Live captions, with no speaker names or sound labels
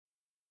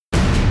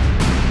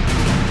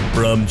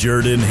From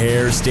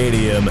Jordan-Hare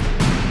Stadium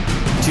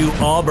to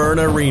Auburn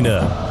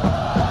Arena.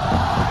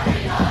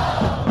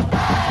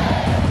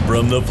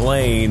 From the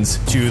plains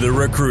to the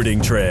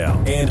recruiting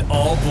trail and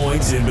all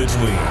points in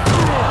between.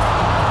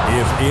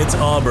 If it's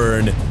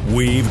Auburn,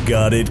 we've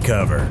got it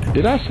covered.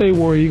 Did I say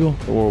War Eagle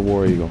or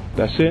War Eagle?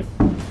 That's it?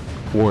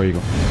 War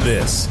Eagle.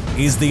 This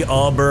is the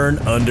Auburn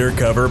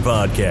Undercover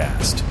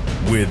Podcast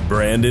with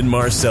Brandon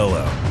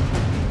Marcello.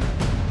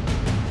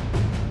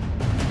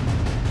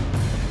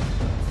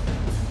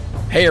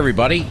 Hey,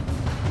 everybody.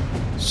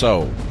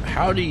 So,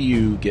 how do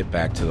you get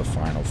back to the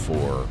Final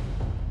Four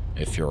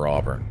if you're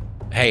Auburn?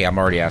 Hey, I'm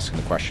already asking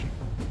the question.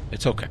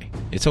 It's okay.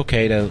 It's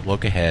okay to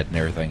look ahead and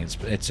everything.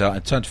 It's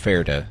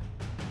unfair to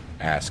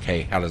ask,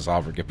 hey, how does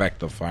Auburn get back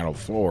to the Final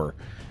Four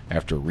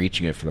after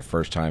reaching it for the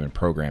first time in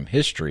program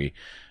history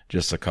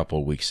just a couple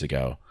of weeks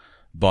ago?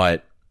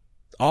 But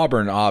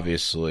Auburn,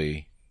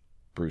 obviously,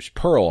 Bruce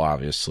Pearl,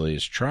 obviously,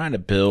 is trying to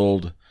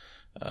build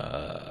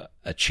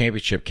a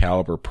championship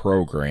caliber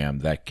program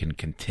that can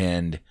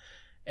contend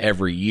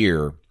every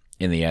year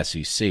in the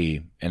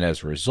SEC, and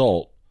as a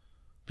result,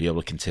 be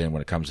able to contend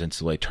when it comes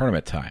into late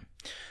tournament time.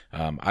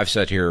 I've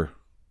said here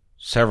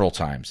several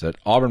times that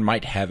Auburn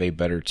might have a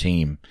better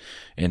team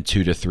in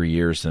 2 to 3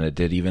 years than it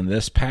did even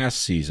this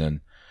past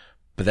season,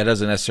 but that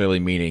doesn't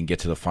necessarily mean it can get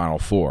to the Final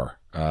Four.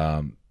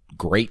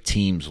 Great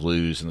teams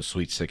lose in the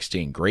Sweet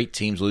 16. Great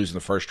teams lose in the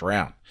first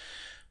round.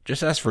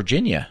 Just ask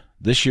Virginia,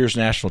 this year's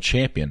national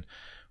champion,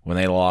 when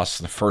they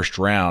lost in the first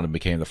round and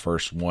became the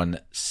first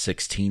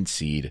 1/16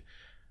 seed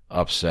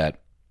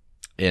upset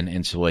in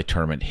NCAA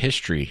tournament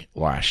history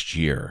last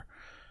year.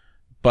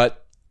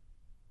 But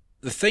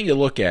the thing to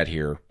look at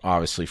here,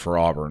 obviously, for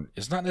Auburn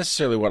is not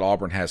necessarily what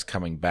Auburn has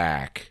coming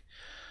back,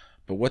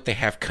 but what they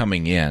have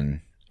coming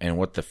in and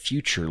what the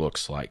future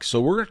looks like. So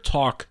we're going to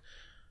talk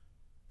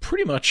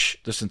pretty much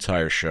this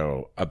entire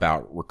show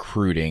about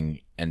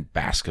recruiting and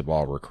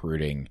basketball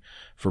recruiting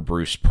for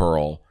Bruce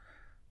Pearl.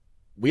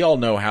 We all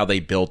know how they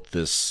built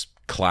this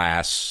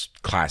classes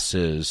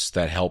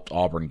that helped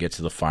Auburn get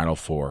to the Final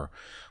Four.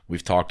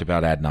 We've talked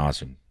about ad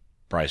nauseum.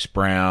 Bryce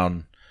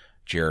Brown,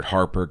 Jared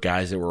Harper,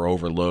 guys that were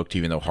overlooked,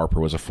 even though Harper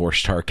was a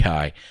 4-star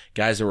guy.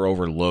 Guys that were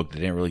overlooked, that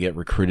didn't really get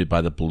recruited by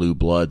the blue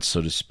bloods,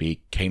 so to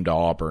speak, came to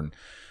Auburn.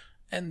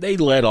 And they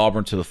led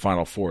Auburn to the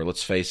Final Four.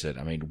 Let's face it.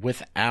 I mean,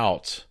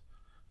 without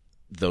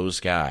those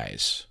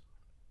guys,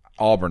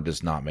 Auburn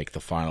does not make the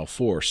Final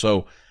Four.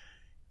 So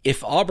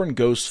if Auburn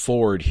goes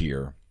forward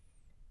here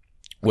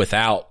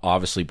without,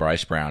 obviously,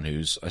 Bryce Brown,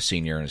 who's a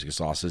senior and has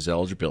lost his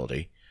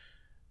eligibility,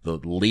 the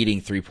leading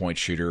three-point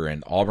shooter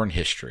in Auburn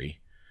history,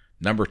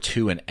 number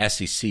 2 in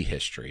SEC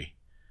history,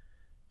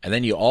 and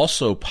then you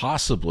also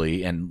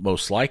possibly and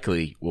most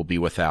likely will be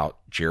without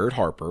Jared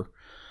Harper,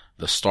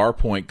 the star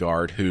point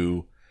guard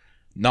who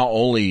not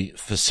only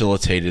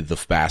facilitated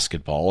the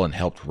basketball and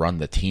helped run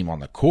the team on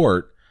the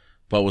court,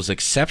 but was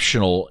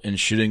exceptional in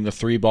shooting the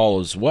three ball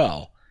as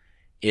well.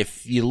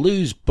 If you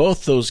lose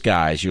both those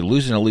guys, you're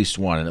losing at least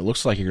one, and it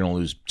looks like you're going to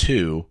lose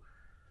 2.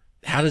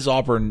 How does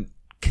Auburn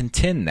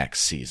contend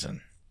next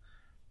season?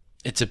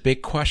 It's a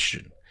big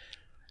question.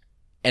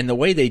 And the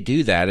way they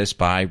do that is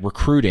by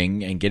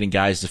recruiting and getting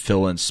guys to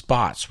fill in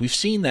spots. We've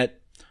seen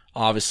that,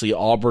 obviously,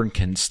 Auburn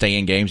can stay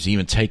in games and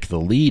even take the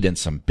lead in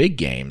some big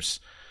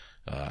games.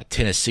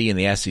 Tennessee in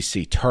the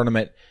SEC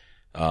tournament.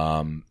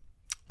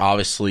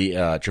 Obviously,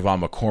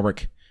 Javon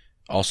McCormick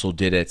also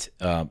did it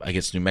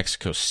against New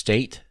Mexico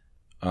State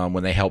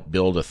when they helped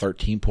build a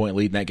 13-point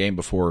lead in that game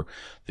before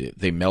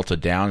they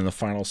melted down in the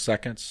final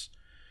seconds.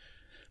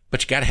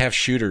 But you got to have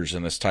shooters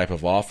in this type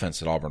of offense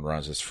that Auburn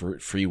runs. It's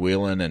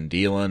freewheeling and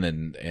dealing,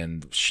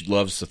 and she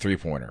loves the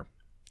three-pointer.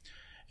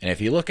 And if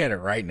you look at it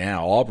right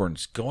now,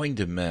 Auburn's going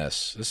to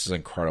miss. This is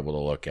incredible to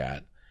look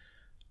at.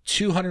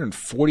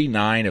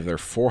 249 of their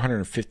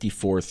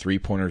 454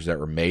 three-pointers that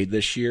were made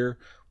this year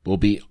will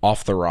be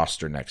off the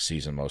roster next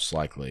season, most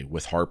likely,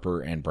 with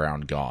Harper and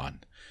Brown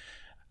gone.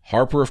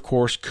 Harper, of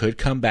course, could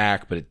come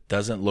back, but it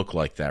doesn't look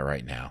like that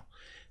right now.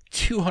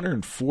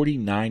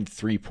 249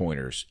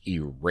 three-pointers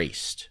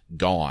erased,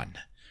 gone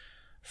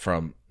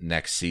from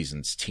next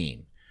season's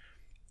team.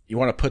 You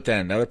want to put that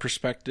in another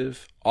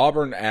perspective?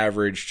 Auburn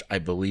averaged, I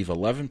believe,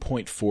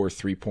 11.4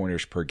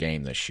 three-pointers per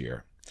game this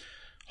year.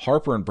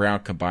 Harper and Brown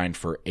combined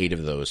for 8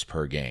 of those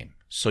per game.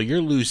 So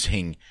you're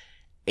losing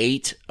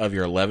 8 of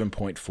your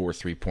 11.4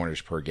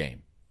 three-pointers per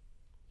game.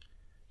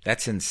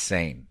 That's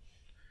insane.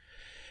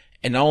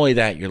 And not only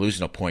that, you're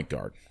losing a point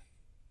guard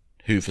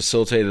who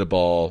facilitated the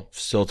ball,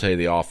 facilitated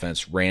the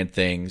offense, ran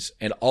things,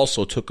 and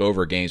also took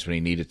over games when he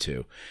needed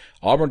to.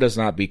 Auburn does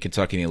not beat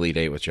Kentucky in the Elite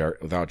Eight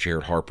without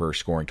Jared Harper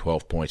scoring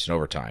 12 points in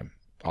overtime,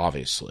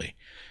 obviously,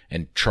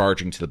 and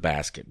charging to the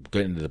basket,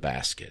 getting to the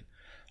basket.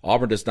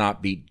 Auburn does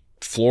not beat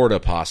Florida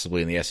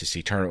possibly in the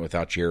SEC tournament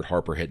without Jared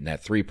Harper hitting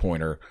that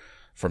three-pointer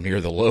from near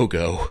the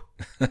logo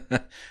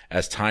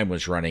as time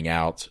was running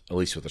out, at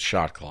least with the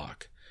shot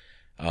clock.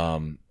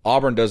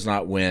 Auburn does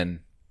not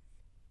win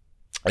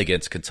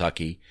against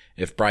Kentucky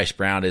if Bryce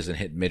Brown isn't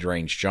hitting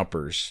mid-range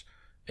jumpers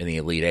in the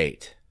Elite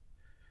Eight.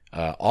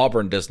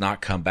 Auburn does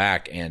not come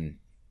back and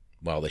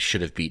Well, they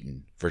should have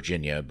beaten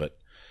Virginia, but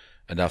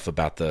enough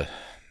about the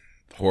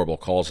horrible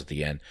calls at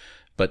the end.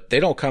 But they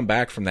don't come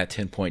back from that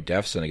 10-point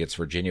deficit against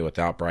Virginia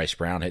without Bryce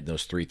Brown hitting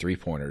those 3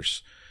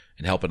 3-pointers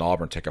and helping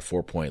Auburn take a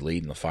 4-point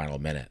lead in the final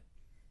minute.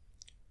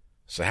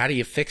 So how do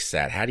you fix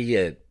that? How do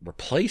you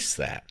replace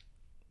that?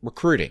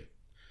 Recruiting.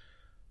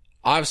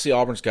 Obviously,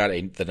 Auburn's got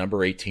the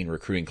number 18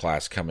 recruiting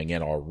class coming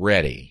in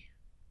already,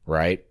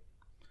 right?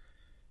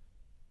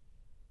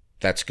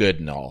 That's good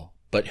and all.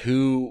 But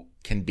who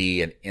can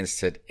be an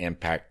instant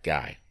impact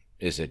guy?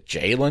 Is it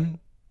Jalen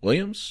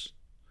Williams?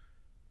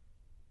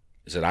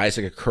 Is it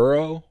Isaac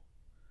Okoro?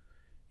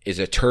 Is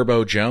it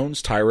Turbo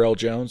Jones, Tyrell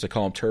Jones? They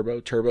call him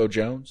Turbo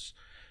Jones.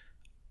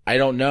 I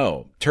don't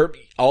know.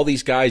 All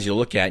these guys you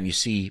look at and you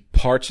see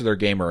parts of their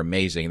game are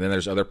amazing. And then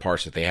there's other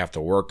parts that they have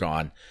to work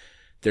on.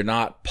 They're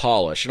not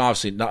polished. And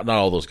obviously not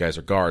all those guys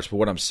are guards. But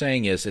what I'm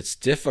saying is it's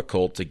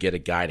difficult to get a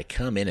guy to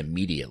come in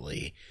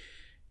immediately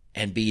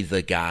and be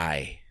the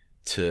guy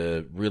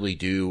to really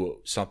do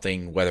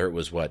something, whether it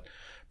was what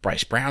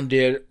Bryce Brown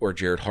did or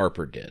Jared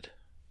Harper did.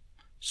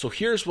 So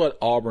here's what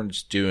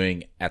Auburn's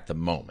doing at the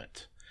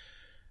moment.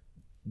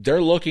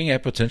 They're looking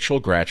at potential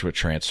graduate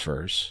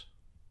transfers.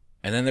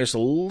 And then there's a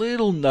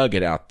little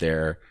nugget out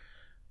there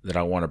that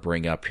I want to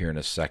bring up here in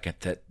a second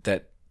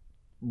that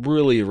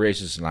really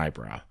raises an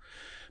eyebrow.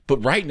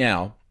 But right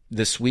now,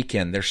 this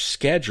weekend,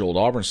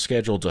 Auburn's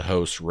scheduled to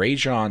host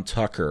Rajon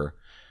Tucker,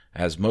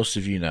 as most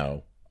of you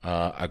know,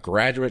 a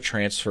graduate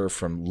transfer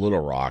from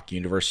Little Rock,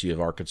 University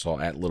of Arkansas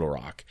at Little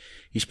Rock.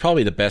 He's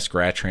probably the best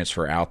grad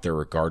transfer out there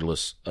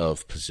regardless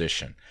of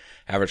position.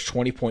 Averaged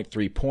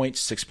 20.3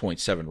 points,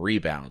 6.7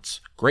 rebounds.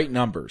 Great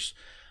numbers.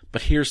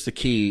 But here's the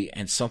key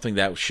and something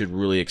that should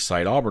really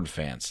excite Auburn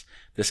fans.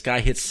 This guy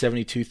hit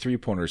 72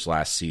 three-pointers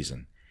last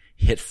season.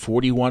 He hit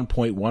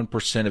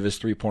 41.1% of his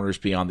three-pointers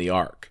beyond the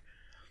arc.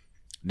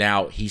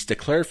 Now, he's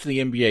declared for the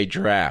NBA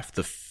draft.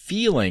 The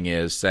feeling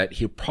is that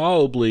he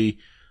probably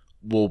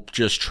will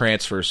just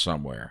transfer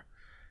somewhere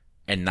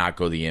and not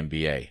go to the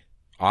NBA.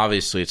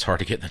 Obviously, it's hard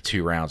to get in the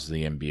 2 rounds of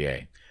the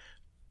NBA.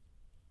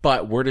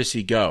 But where does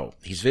he go?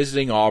 He's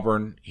visiting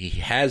Auburn. He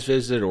has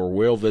visited or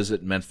will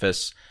visit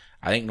Memphis.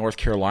 I think North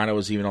Carolina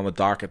was even on the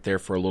docket there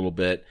for a little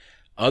bit.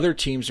 Other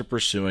teams are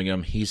pursuing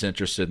him. He's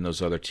interested in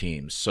those other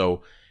teams.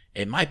 So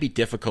it might be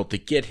difficult to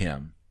get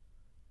him.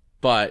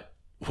 But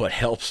what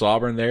helps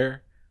Auburn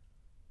there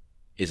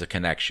is a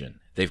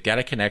connection. They've got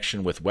a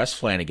connection with Wes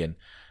Flanagan,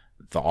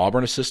 the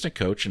Auburn assistant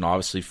coach, and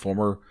obviously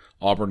former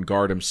Auburn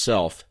guard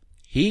himself.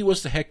 He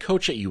was the head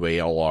coach at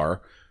UALR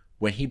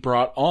when he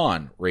brought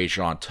on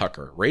Rajon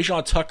Tucker.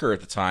 Rajon Tucker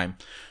at the time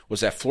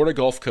was at Florida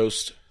Gulf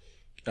Coast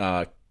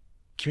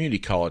Community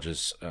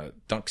Colleges,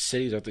 Dunk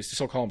City. They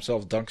still call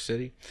themselves Dunk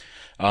City.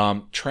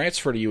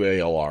 Transferred to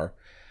UALR,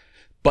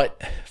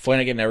 but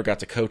Flanagan never got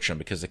to coach him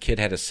because the kid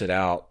had to sit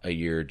out a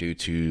year due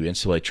to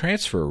NCAA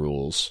transfer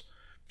rules.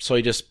 So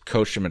he just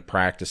coached him in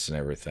practice and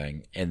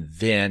everything. And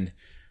then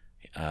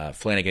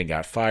Flanagan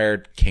got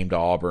fired, came to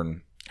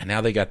Auburn, and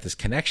now they got this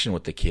connection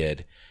with the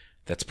kid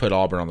that's put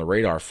Auburn on the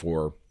radar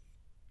for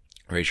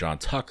Rajon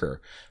Tucker.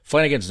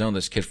 Flanagan's known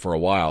this kid for a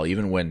while.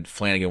 Even when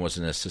Flanagan was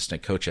an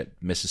assistant coach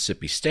at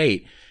Mississippi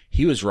State,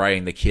 he was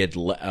writing the kid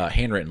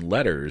handwritten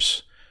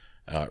letters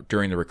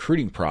during the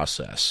recruiting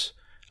process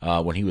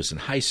when he was in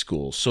high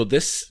school. So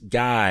this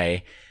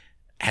guy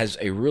has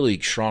a really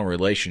strong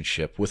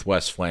relationship with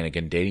Wes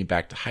Flanagan dating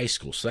back to high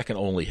school. So that can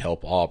only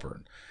help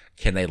Auburn.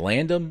 Can they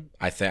land him?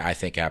 I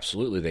think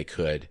absolutely they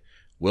could.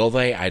 Will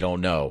they? I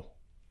don't know.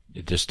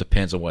 It just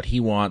depends on what he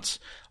wants.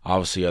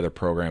 Obviously, other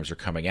programs are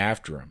coming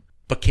after him.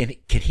 But can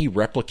he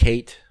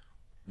replicate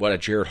what a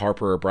Jared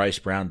Harper or Bryce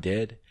Brown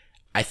did?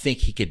 I think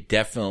he could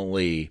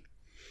definitely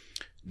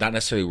not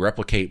necessarily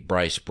replicate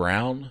Bryce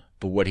Brown,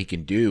 but what he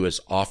can do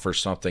is offer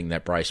something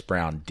that Bryce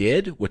Brown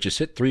did, which is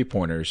hit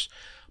three-pointers,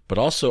 but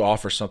also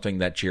offer something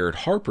that Jared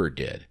Harper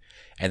did,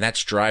 and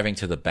that's driving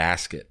to the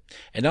basket.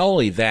 And not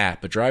only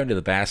that, but driving to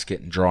the basket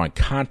and drawing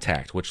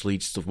contact, which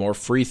leads to more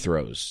free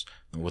throws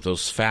with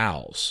those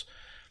fouls.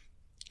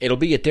 It'll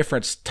be a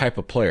different type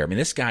of player. I mean,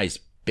 this guy's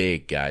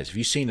big, guys. Have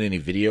you seen any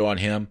video on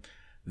him?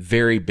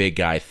 Very big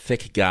guy,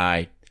 thick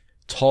guy,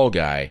 tall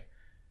guy,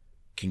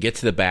 can get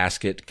to the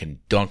basket, can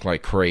dunk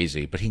like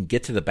crazy, but he can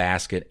get to the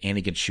basket and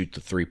he can shoot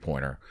the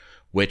three-pointer,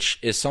 which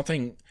is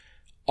something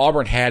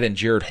Auburn had in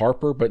Jared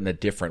Harper, but in a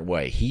different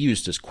way. He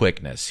used his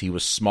quickness. He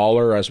was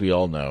smaller, as we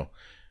all know,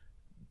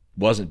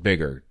 wasn't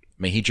bigger.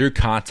 I mean, he drew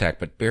contact,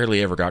 but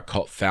barely ever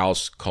got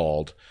fouls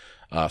called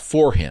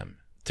for him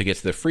to get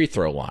to the free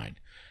throw line.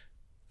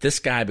 This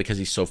guy, because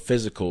he's so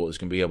physical, is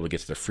going to be able to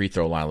get to the free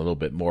throw line a little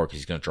bit more because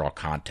he's going to draw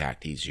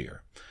contact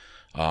easier.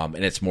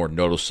 And it's more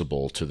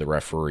noticeable to the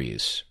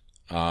referees.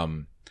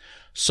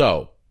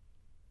 So,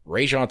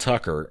 Rajon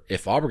Tucker,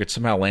 if Auburn could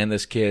somehow land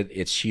this kid,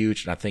 it's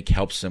huge and I think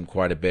helps them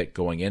quite a bit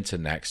going into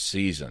next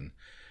season.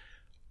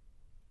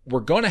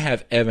 We're going to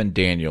have Evan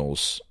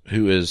Daniels,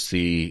 who is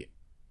the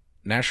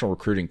National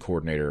Recruiting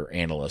Coordinator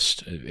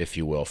analyst, if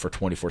you will, for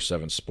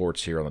 24/7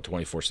 Sports here on the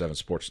 24/7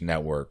 Sports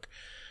Network,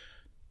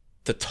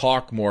 to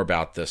talk more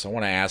about this. I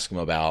want to ask him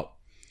about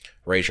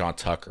Rajon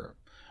Tucker.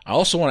 I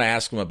also want to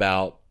ask him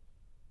about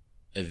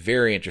a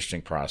very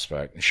interesting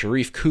prospect,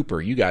 Sharif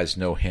Cooper. You guys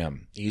know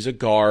him. He's a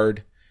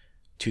guard,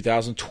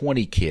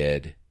 2020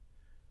 kid.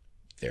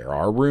 There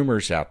are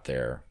rumors out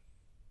there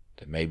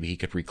that maybe he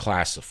could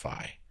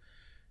reclassify.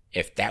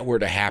 If that were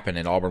to happen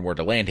and Auburn were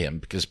to land him,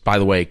 because, by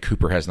the way,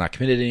 Cooper has not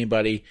committed to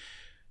anybody.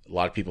 A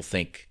lot of people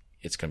think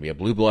it's going to be a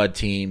blue blood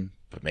team,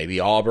 but maybe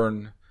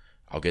Auburn.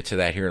 I'll get to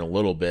that here in a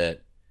little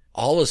bit.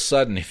 All of a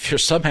sudden, if you're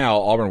somehow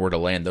Auburn were to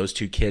land those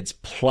two kids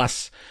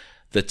plus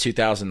the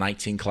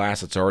 2019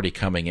 class that's already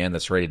coming in,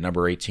 that's rated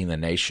number 18 in the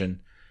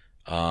nation,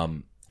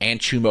 and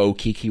Chuma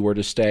Okeke were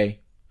to stay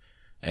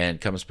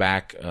and comes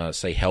back,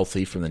 say,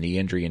 healthy from the knee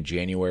injury in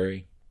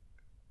January.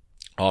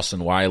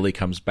 Austin Wiley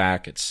comes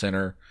back at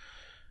center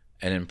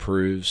and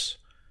improves.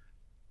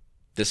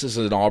 This is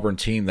an Auburn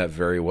team that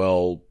very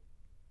well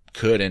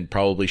could and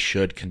probably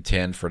should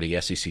contend for the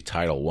SEC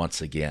title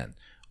once again,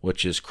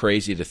 which is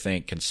crazy to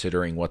think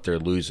considering what they're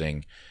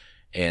losing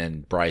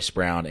in Bryce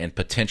Brown and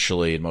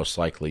potentially and most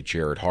likely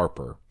Jared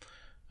Harper.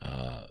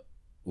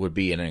 Would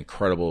be an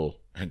incredible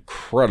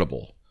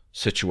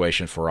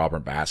situation for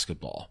Auburn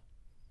basketball.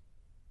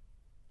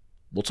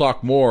 We'll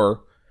talk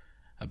more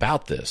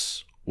about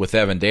this with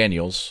Evan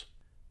Daniels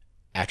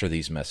after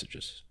these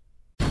messages.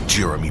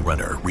 Jeremy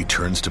Renner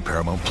returns to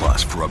Paramount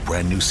Plus for a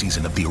brand new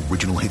season of the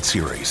original hit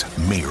series,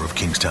 Mayor of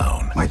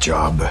Kingstown. My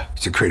job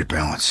is to create a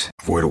balance,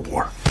 avoid a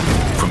war.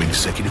 From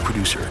executive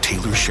producer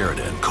Taylor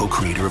Sheridan,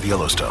 co-creator of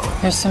Yellowstone.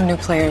 There's some new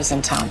players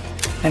in town,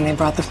 and they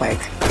brought the plague.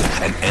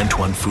 And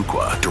Antoine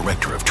Fuqua,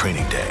 director of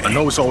Training Day. I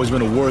know it's always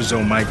been a war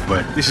zone, Mike,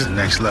 but this is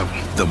next level.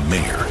 The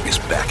Mayor is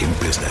back in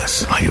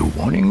business. Are you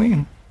warning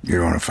me?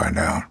 You're going to find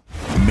out.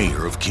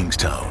 Mayor of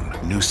Kingstown.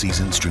 New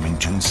season streaming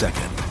June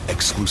 2nd,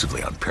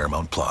 exclusively on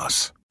Paramount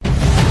Plus.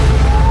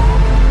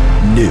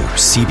 New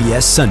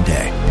CBS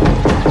Sunday.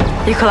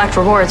 You collect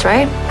rewards,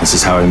 right? This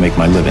is how I make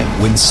my living.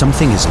 When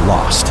something is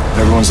lost,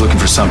 Everyone's looking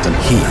for something.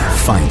 he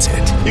finds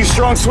it. You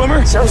strong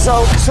swimmer?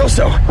 So-so.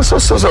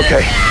 So-so's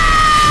okay.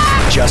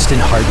 Justin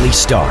Hartley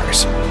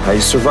stars. How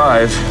you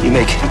survive, you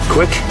make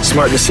quick,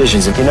 smart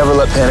decisions, and you never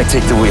let panic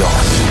take the wheel.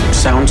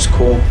 Sounds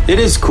cool. It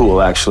is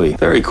cool, actually.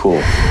 Very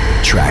cool.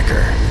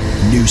 Tracker.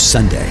 New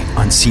Sunday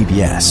on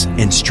CBS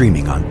and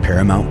streaming on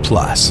Paramount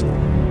Plus.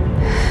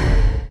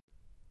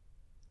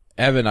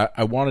 Evan,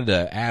 I wanted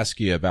to ask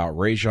you about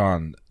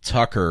Rajon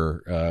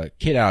Tucker,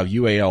 kid out of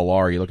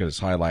UALR. You look at his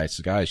highlights,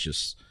 the guy's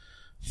just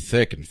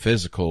thick and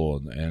physical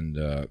and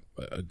a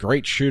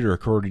great shooter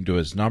according to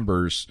his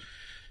numbers.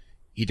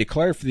 He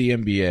declared for the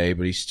NBA,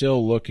 but he's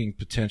still looking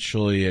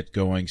potentially at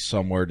going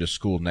somewhere to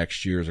school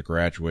next year as a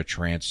graduate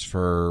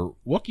transfer.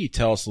 What can you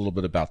tell us a little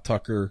bit about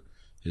Tucker,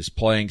 his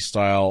playing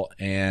style,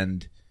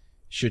 and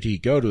should he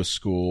go to a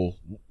school,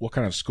 what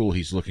kind of school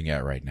he's looking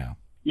at right now?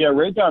 Yeah,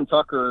 Rajon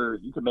Tucker,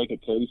 you could make a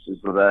case as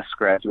the best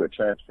graduate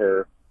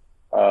transfer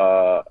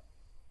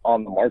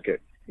on the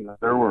market. You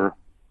know,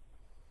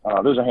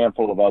 there's a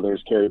handful of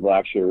others. Kerry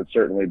Blackshear would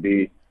certainly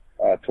be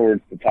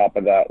towards the top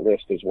of that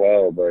list as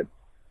well. But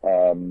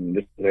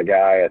this is a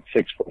guy at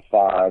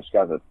 6'5", he's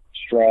got a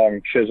strong,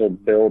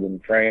 chiseled build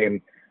and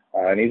frame,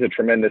 and he's a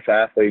tremendous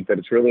athlete that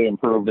has really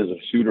improved as a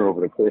shooter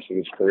over the course of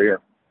his career.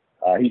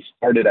 He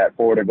started at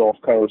Florida Gulf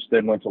Coast,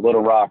 then went to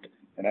Little Rock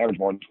and averaged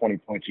more than 20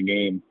 points a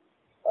game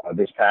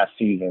this past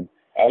season.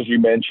 As you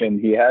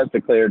mentioned, he has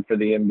declared for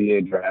the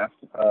NBA draft.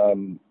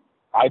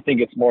 I think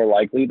it's more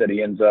likely that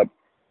he ends up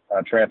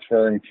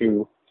transferring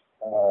to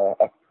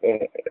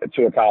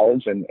a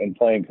college and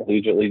playing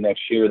collegiately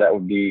next year. That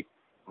would be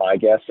my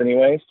guess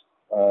anyways.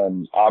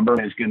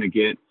 Auburn is going to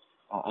get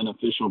an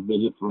official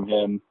visit from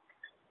him,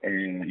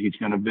 and he's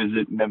going to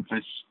visit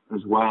Memphis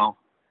as well.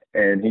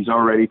 And he's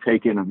already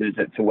taken a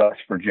visit to West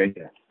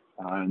Virginia.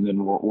 And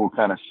then we'll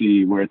kind of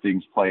see where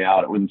things play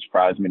out. It wouldn't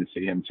surprise me to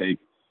see him take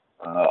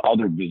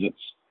other visits.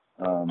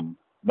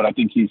 But I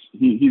think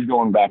he's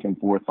going back and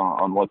forth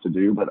on what to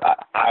do. But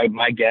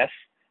my guess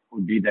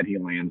would be that he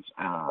lands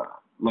at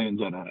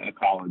a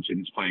college and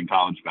he's playing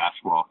college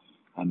basketball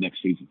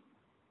next season.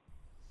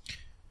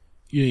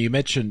 You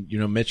mentioned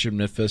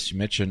Memphis. You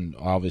mentioned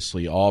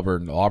obviously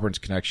Auburn. Auburn's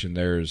connection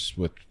there is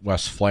with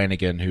Wes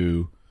Flanagan,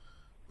 who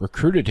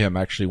recruited him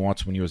actually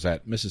once when he was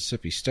at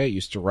Mississippi State.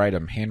 Used to write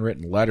him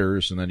handwritten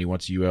letters, and then he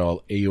went to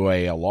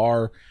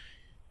UALR.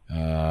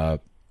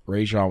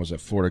 Rajon was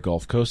at Florida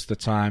Gulf Coast at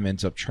the time.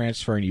 Ends up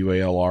transferring to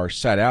UALR.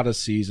 Sat out a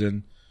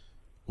season.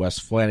 Wes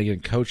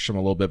Flanagan coached him a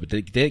little bit, but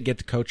they didn't get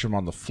to coach him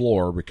on the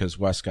floor because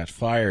Wes got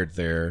fired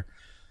there.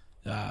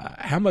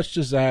 How much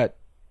does that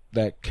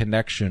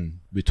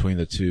connection between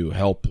the two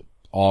help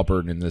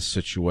Auburn in this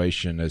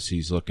situation as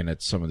he's looking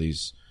at some of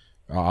these,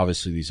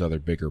 obviously these other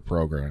bigger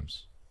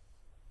programs?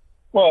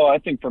 Well, I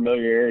think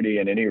familiarity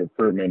in any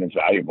recruitment is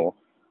valuable.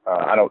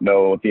 I don't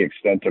know the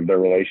extent of their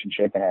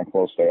relationship and how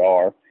close they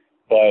are,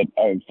 but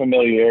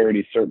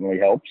familiarity certainly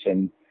helps.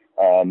 And,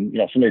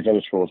 some of these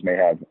other schools may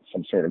have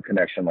some sort of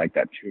connection like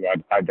that too.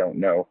 I don't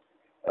know.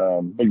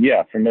 But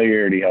yeah,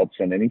 familiarity helps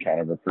in any kind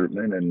of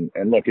recruitment.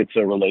 And look, it's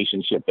a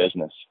relationship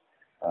business.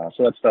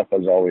 So that stuff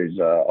is always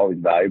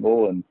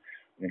valuable. And,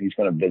 And he's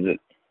going to visit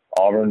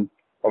Auburn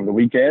over the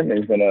weekend.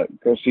 He's going to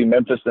go see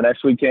Memphis the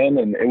next weekend,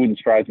 and it wouldn't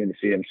surprise me to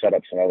see him set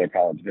up some other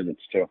college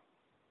visits too.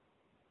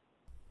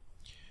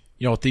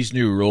 You know, with these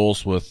new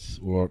rules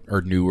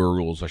or newer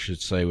rules, I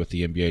should say, with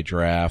the NBA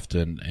draft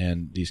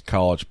and these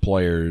college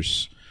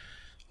players,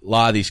 a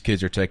lot of these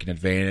kids are taking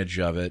advantage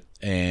of it,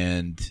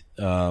 and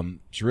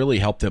it's really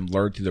helped them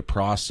learn through the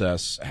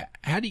process.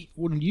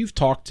 When you've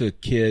talked to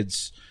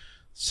kids,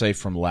 say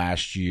from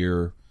last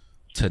year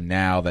to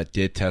now, that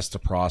did test the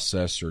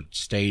process or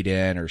stayed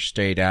in or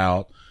stayed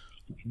out,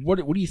 what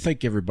do you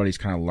think everybody's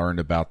kind of learned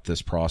about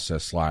this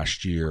process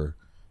last year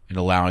and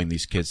allowing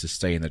these kids to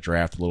stay in the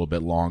draft a little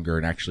bit longer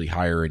and actually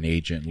hire an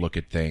agent and look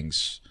at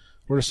things?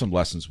 What are some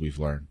lessons we've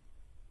learned?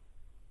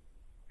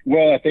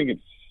 Well, I think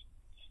it's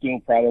still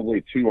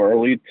probably too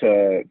early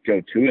to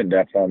go too in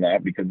depth on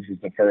that, because this is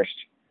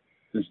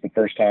the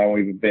first time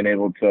we've been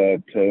able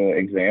to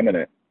examine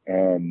it.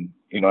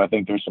 I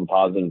think there's some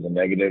positives and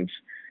negatives.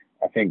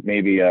 I think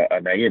maybe a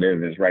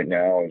negative is right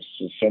now is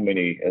just so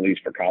many, at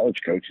least for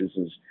college coaches,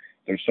 is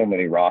there's so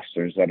many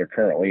rosters that are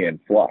currently in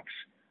flux,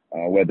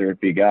 whether it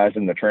be guys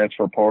in the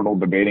transfer portal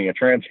debating a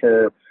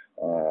transfer,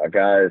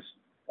 guys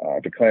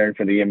declaring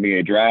for the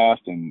NBA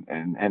draft.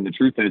 And the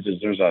truth is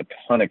there's a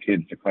ton of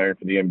kids declaring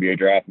for the NBA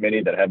draft,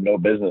 many that have no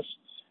business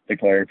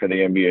declaring for the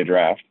NBA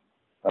draft.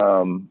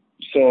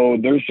 So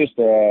there's just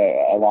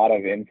a lot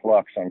of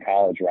influx on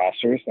college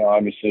rosters. Now,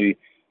 obviously,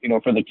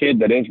 for the kid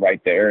that is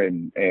right there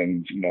and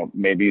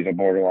maybe he's a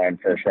borderline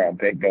first round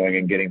pick, going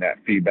and getting that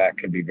feedback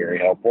can be very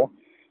helpful.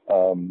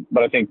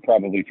 But I think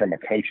probably from a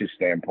coach's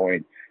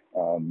standpoint,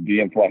 the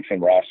influx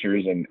in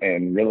rosters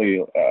and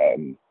really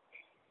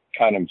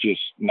kind of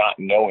just not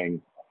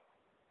knowing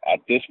at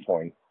this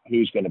point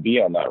who's going to be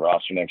on that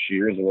roster next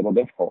year is a little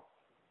difficult.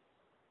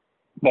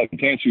 But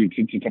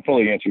to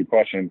fully answer your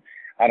question,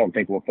 I don't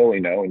think we'll fully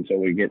know until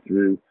we get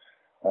through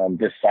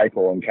this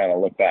cycle and kind of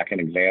look back and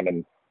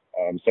examine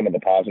some of the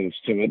positives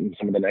to it and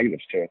some of the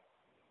negatives to it.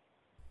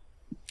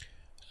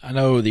 I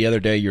know the other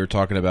day you were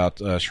talking about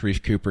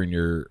Sharife Cooper in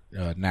your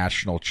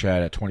national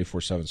chat at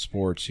 24/7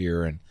 Sports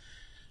here, and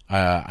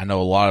I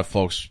know a lot of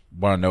folks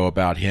want to know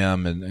about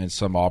him, and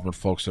some Auburn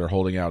folks that are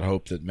holding out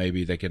hope that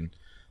maybe they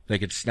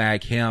could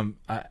snag him.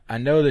 I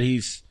know that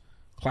he's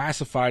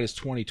classified as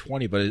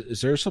 2020, but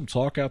is there some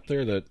talk out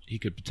there that he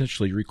could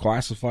potentially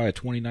reclassify at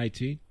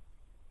 2019?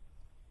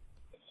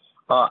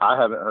 I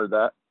haven't heard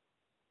that.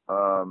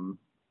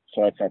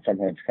 So that's not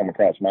something that's come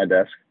across my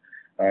desk.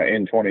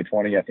 In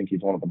 2020, I think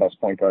he's one of the best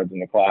point guards in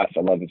the class.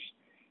 I love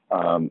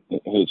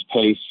his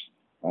pace,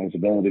 his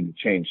ability to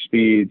change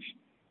speeds.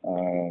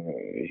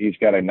 He's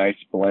got a nice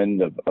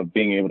blend of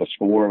being able to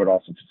score, but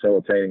also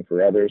facilitating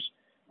for others.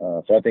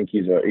 So I think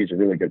he's a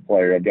really good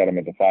player. I've got him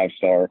as a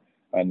 5-star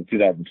in the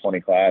 2020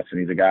 class, and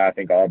he's a guy I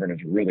think Auburn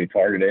has really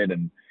targeted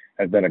and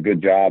has done a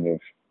good job of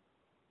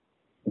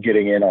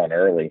getting in on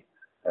early.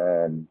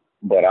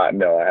 But I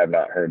have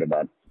not heard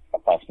about a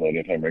possibility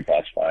of him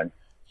reclassifying.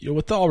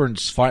 With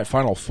Auburn's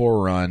Final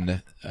Four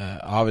run,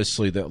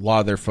 obviously a lot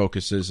of their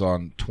focus is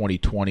on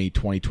 2020,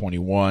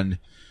 2021,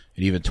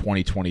 and even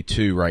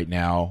 2022 right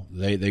now.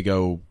 They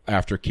go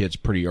after kids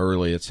pretty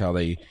early. That's how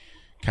they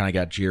kind of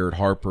got Jared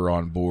Harper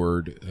on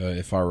board,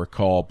 if I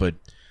recall. But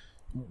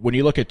when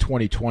you look at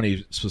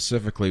 2020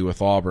 specifically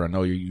with Auburn, I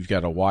know you've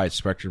got a wide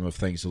spectrum of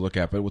things to look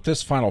at. But with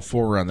this Final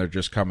Four run they're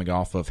just coming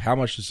off of, how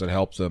much does it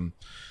help them?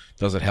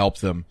 Does it help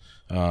them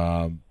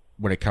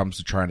when it comes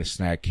to trying to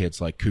snag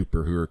kids like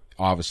Cooper, who are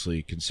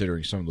obviously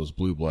considering some of those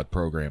blue blood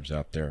programs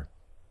out there?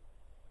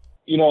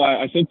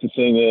 I think the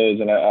thing is,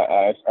 and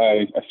I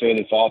say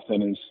this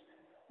often, is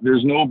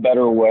there's no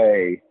better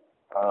way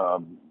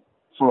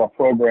for a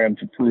program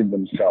to prove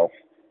themselves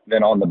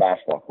than on the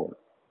basketball court.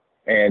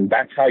 And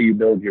that's how you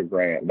build your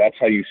brand. That's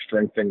how you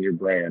strengthen your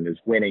brand, is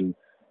winning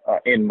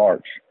in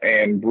March.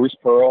 And Bruce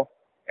Pearl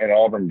and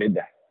Auburn did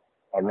that.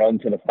 A run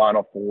to the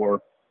Final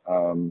Four,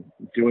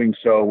 doing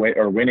so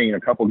or winning a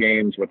couple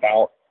games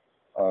without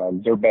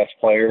their best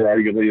player,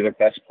 arguably their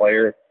best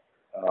player.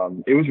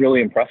 It was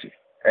really impressive.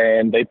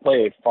 And they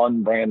play a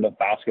fun brand of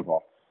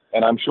basketball.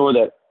 And I'm sure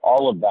that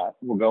all of that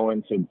will go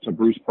into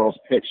Bruce Pearl's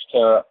pitch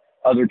to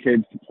other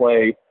kids to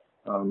play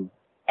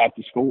at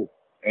the school.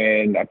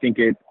 And I think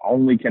it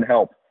only can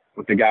help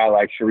with a guy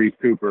like Sharife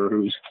Cooper,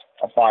 who's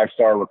a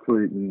 5-star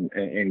recruit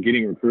and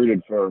getting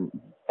recruited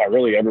by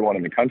really everyone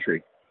in the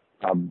country.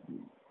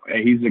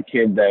 He's a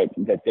kid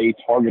that they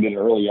targeted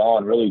early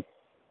on, really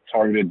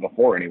targeted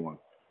before anyone.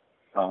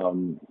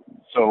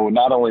 So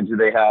not only do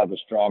they have a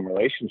strong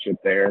relationship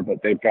there,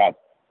 but they've got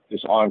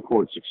this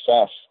on-court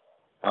success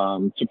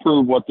to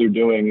prove what they're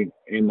doing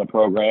in the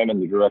program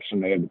and the direction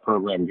they have the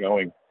program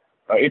going.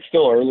 It's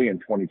still early in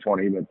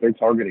 2020, but they're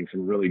targeting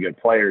some really good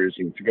players.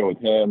 To go with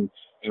him,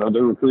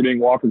 they're recruiting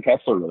Walker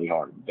Kessler really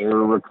hard. They're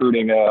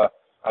recruiting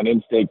an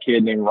in-state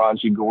kid named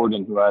Ranji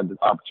Gordon, who I had the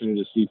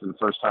opportunity to see for the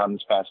first time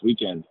this past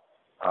weekend,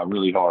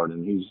 really hard.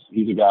 And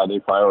he's a guy they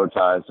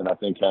prioritized and I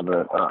think have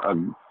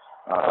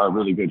a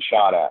really good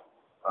shot at.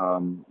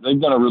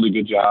 They've done a really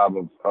good job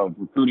of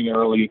recruiting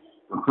early,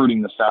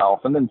 recruiting the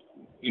South, and then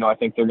I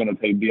think they're going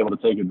to be able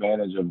to take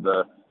advantage of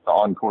the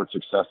on-court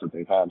success that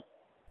they've had.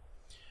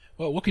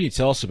 Well, what can you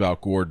tell us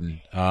about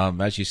Gordon?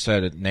 As you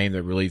said, a name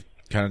that really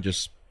kind of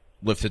just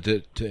lifted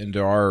it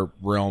into our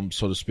realm,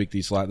 so to speak,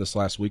 this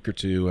last week or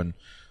two, and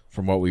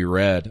from what we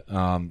read,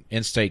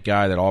 in-state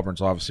guy that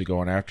Auburn's obviously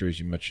going after, as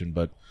you mentioned,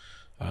 but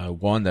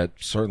one that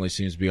certainly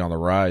seems to be on the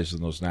rise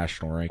in those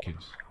national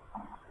rankings.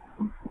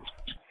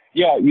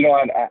 Yeah,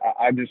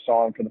 I just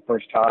saw him for the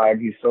first time.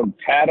 He's so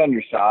tad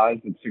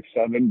undersized at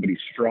 6'7", but he's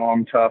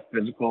strong, tough,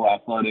 physical,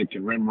 athletic,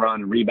 can rim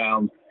run and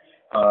rebound.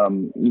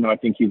 I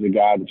think he's a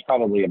guy that's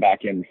probably a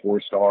back-end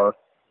 4-star,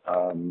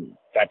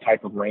 that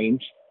type of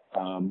range.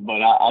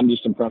 But I'm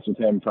just impressed with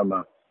him from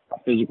a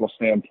physical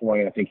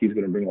standpoint. I think he's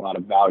going to bring a lot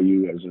of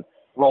value as a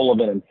role of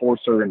an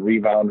enforcer and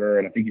rebounder,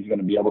 and I think he's going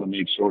to be able to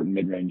make short and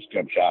mid-range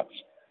jump shots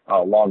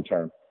long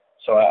term.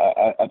 So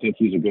I think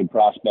he's a good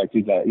prospect.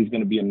 He's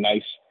going to be a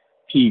nice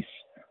piece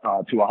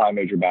to a high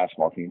major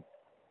basketball team.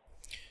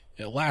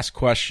 Yeah, last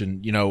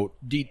question.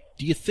 Do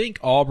you think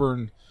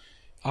Auburn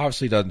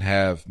obviously doesn't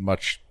have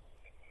much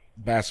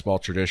basketball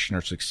tradition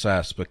or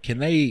success, but can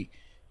they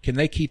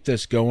keep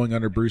this going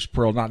under Bruce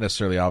Pearl? Not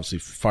necessarily obviously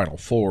Final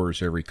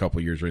Fours every couple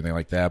of years or anything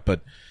like that,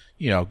 but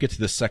get to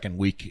the second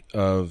week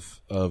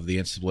of the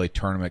NCAA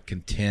tournament,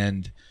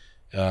 contend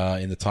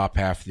in the top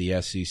half of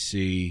the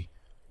SEC,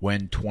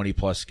 win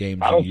 20-plus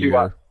games a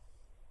year.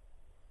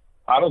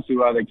 I don't see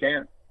why they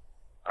can't.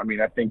 I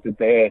mean, I think that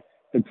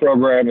the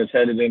program is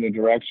headed in a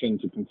direction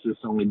to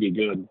consistently be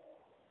good.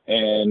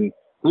 And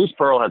Bruce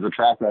Pearl has a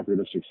track record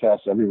of success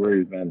everywhere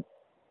he's been.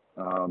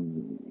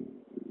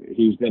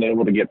 He's been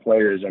able to get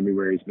players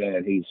everywhere he's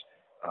been. He's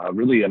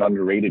really an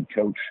underrated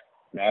coach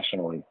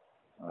nationally.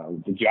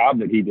 The job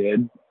that he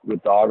did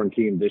with the Auburn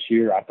team this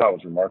year, I thought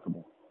was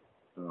remarkable.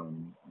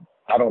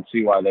 I don't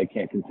see why they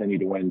can't continue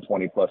to win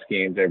 20-plus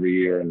games every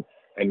year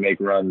and make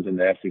runs in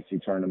the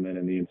SEC tournament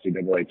and the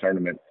NCAA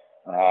tournament.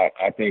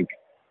 I think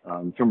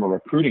from a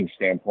recruiting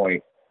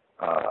standpoint,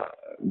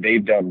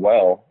 they've done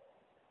well,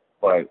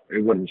 but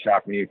it wouldn't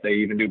shock me if they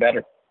even do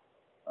better.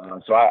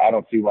 So I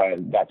don't see why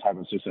that type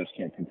of success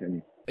can't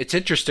continue. It's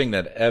interesting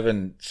that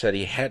Evan said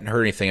he hadn't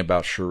heard anything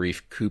about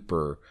Sharif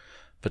Cooper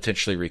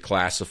potentially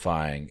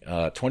reclassifying.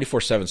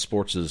 24/7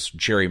 Sports'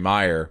 Jerry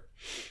Meyer,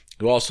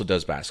 who also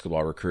does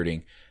basketball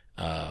recruiting,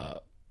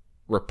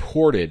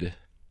 reported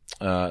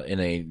in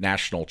a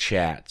national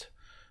chat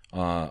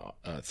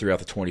throughout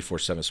the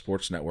 24/7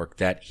 Sports Network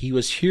that he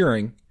was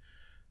hearing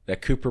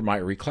that Cooper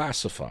might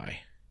reclassify.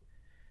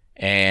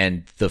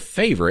 And the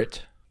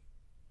favorite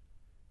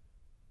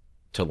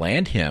to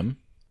land him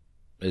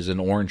is an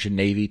orange and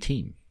navy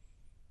team.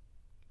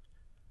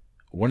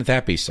 Wouldn't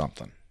that be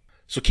something?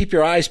 So keep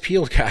your eyes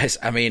peeled, guys.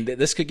 I mean,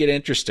 this could get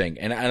interesting.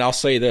 And I'll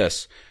say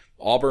this,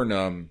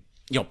 Auburn,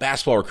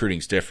 basketball recruiting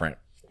is different.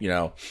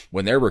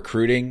 When they're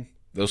recruiting,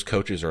 those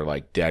coaches are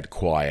like dead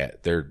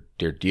quiet.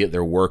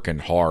 They're working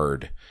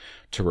hard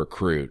to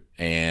recruit.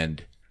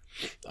 And,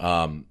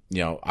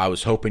 I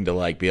was hoping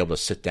to be able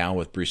to sit down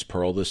with Bruce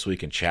Pearl this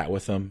week and chat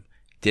with him.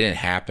 Didn't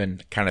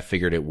happen. Kind of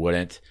figured it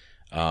wouldn't.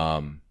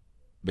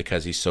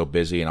 Because he's so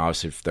busy, and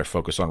obviously they're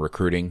focused on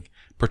recruiting,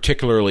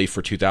 particularly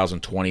for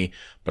 2020,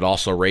 but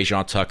also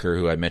Rajon Tucker,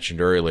 who I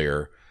mentioned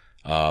earlier,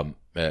 an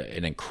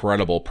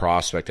incredible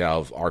prospect out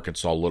of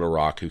Arkansas Little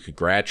Rock who could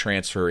grad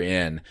transfer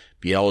in,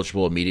 be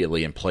eligible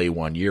immediately, and play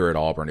 1 year at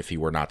Auburn if he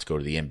were not to go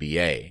to the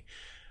NBA.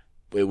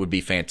 It would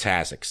be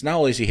fantastic. So not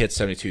only has he hit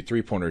 72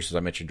 three-pointers, as I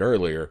mentioned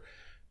earlier,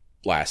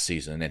 last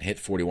season and hit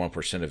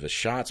 41% of his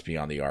shots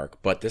beyond the arc,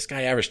 but this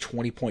guy averaged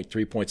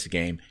 20.3 points a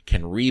game,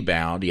 can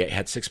rebound. He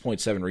had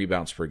 6.7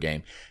 rebounds per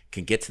game,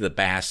 can get to the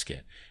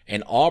basket.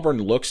 And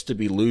Auburn looks to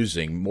be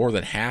losing more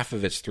than half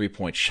of its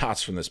three-point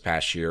shots from this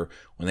past year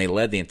when they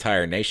led the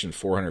entire nation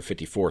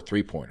 454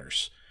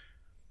 three-pointers.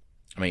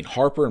 I mean,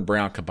 Harper and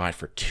Brown combined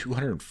for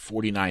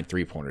 249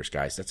 three-pointers,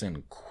 guys. That's an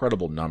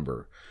incredible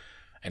number.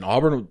 And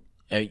Auburn,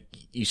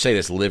 you say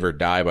this live or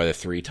die by the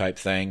three type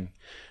thing.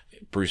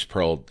 Bruce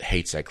Pearl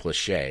hates that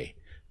cliche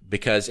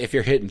because if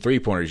you're hitting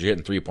three-pointers, you're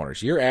hitting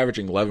three-pointers. You're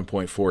averaging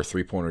 11.4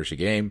 three-pointers a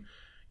game.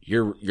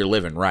 You're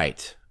living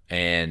right.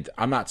 And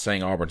I'm not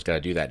saying Auburn's got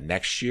to do that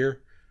next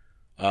year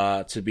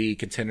to be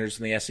contenders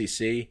in the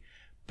SEC,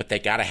 but they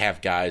got to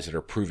have guys that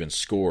are proven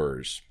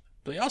scorers.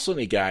 But they also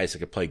need guys that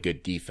can play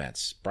good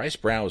defense. Bryce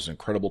Brown was an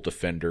incredible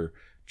defender.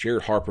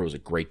 Jared Harper was a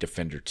great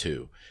defender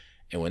too.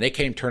 And when they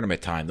came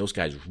tournament time, those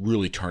guys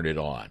really turned it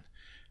on.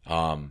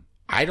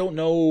 I don't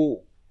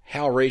know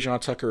how Rajon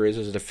Tucker is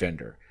as a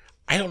defender.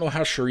 I don't know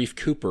how Sharif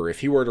Cooper, if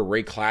he were to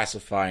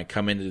reclassify and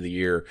come into the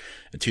year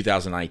in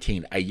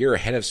 2019, a year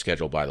ahead of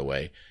schedule, by the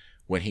way,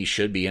 when he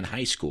should be in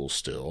high school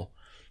still,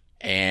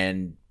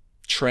 and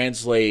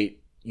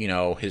translate,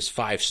 his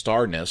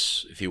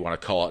five-starness, if you want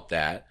to call it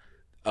that,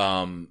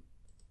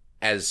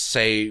 as,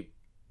 say,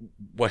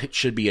 what it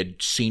should be a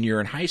senior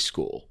in high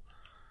school.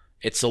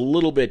 It's a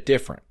little bit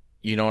different.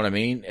 You know what I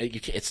mean?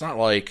 It's not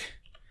like,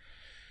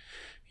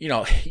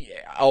 I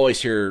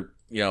always hear,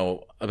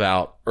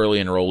 about early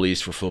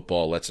enrollees for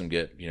football lets them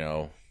get,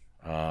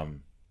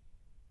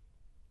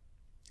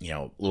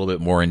 a little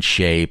bit more in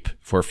shape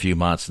for a few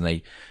months, and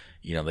they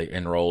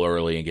enroll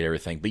early and get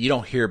everything. But you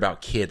don't hear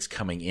about kids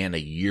coming in a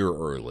year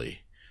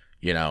early.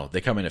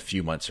 They come in a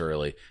few months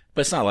early,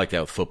 but it's not like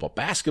that with football.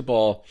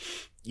 Basketball,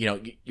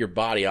 your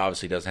body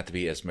obviously doesn't have to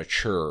be as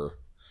mature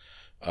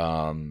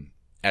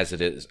as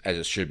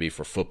it should be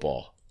for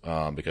football,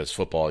 because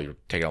football, you're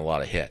taking a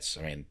lot of hits.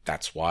 I mean,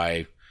 that's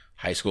why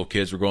high school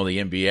kids were going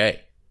to the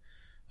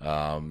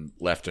NBA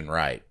left and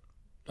right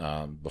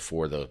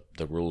before the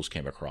rules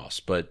came across.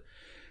 But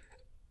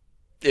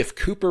if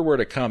Cooper were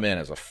to come in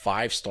as a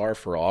 5-star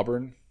for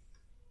Auburn,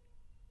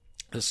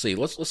 let's see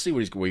what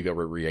we got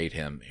to rate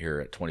him here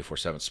at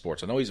 24/7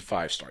 Sports. I know he's a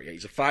 5-star. Yeah,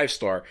 he's a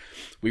 5-star.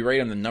 We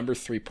rate him the number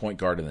 3 point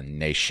guard in the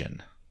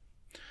nation.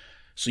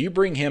 So you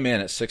bring him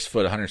in at 6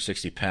 foot,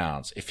 160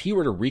 pounds. If he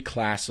were to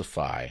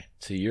reclassify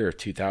to the year of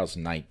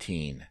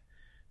 2019,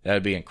 that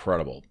would be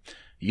incredible.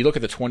 You look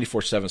at the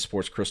 24/7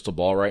 Sports crystal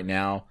ball right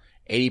now,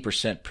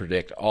 80%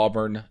 predict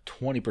Auburn,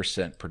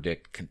 20%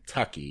 predict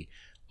Kentucky.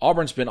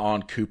 Auburn's been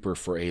on Cooper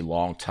for a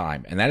long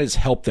time, and that has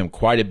helped them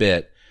quite a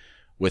bit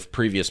with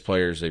previous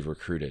players they've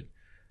recruited.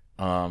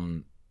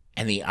 And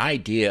the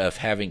idea of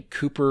having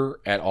Cooper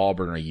at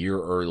Auburn a year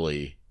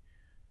early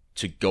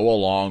to go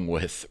along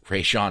with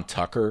Rajon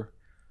Tucker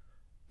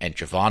and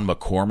Javon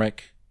McCormick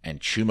and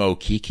Chumo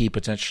Kiki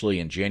potentially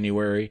in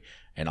January,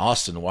 and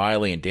Austin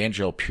Wiley and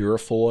D'Angelo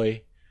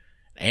Purifoy,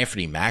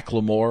 Anthony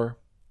McLemore,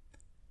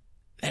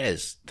 that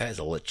is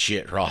a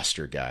legit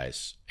roster,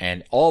 guys.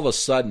 And all of a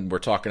sudden we're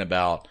talking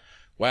about,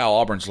 wow,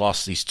 Auburn's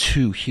lost these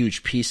 2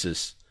 huge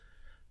pieces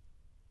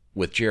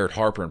with Jared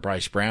Harper and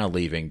Bryce Brown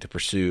leaving to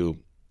pursue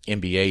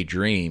NBA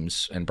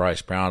dreams, and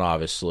Bryce Brown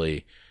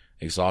obviously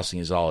exhausting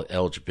his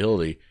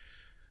eligibility.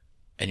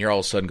 And you're all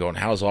of a sudden going,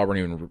 how is Auburn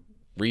even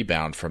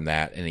rebound from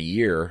that in a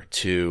year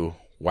to,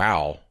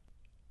 wow,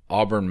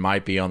 Auburn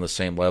might be on the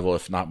same level,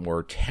 if not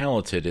more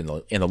talented in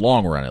the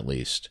long run at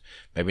least.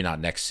 Maybe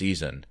not next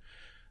season.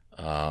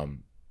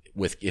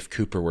 If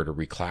Cooper were to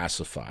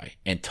reclassify.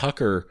 And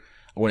Tucker,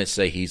 I wouldn't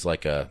say he's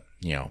like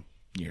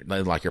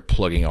you're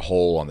plugging a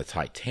hole on the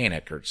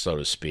Titanic, or so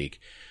to speak,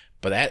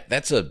 but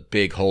that's a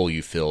big hole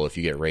you fill if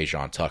you get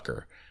Rajon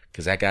Tucker,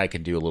 because that guy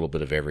can do a little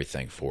bit of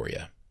everything for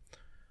you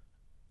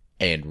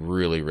and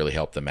really, really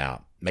help them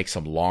out. Makes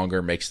them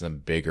longer, makes them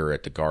bigger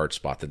at the guard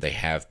spot than they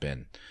have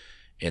been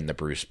in the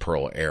Bruce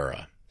Pearl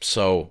era.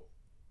 So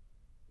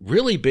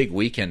really big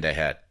weekend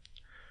ahead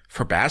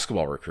for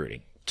basketball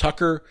recruiting.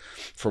 Tucker,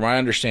 from what I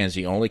understand, is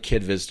the only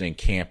kid visiting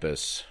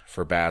campus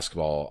for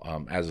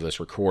basketball as of this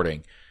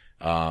recording.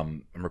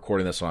 I'm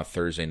recording this on a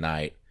Thursday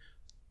night.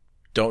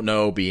 Don't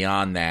know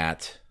beyond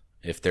that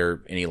if there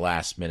are any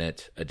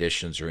last-minute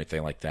additions or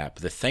anything like that.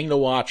 But the thing to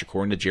watch,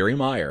 according to Jerry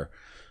Meyer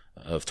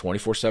of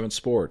 24/7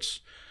 Sports,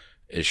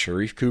 is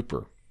Sharife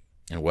Cooper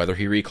and whether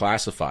he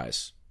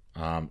reclassifies.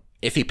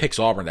 If he picks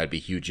Auburn, that'd be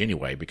huge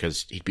anyway,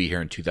 because he'd be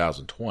here in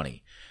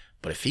 2020.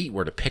 But if he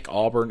were to pick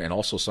Auburn and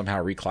also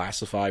somehow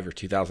reclassify for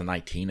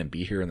 2019 and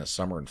be here in the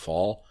summer and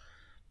fall,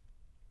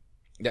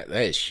 that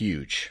is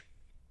huge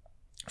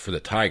for the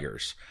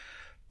Tigers.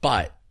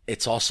 But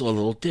it's also a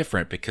little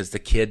different because the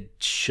kid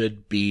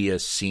should be a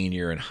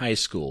senior in high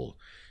school.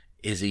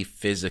 Is he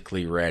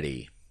physically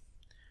ready?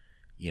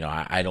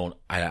 I don't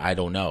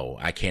know.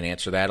 I can't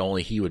answer that.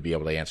 Only he would be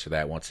able to answer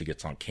that once he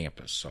gets on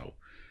campus. So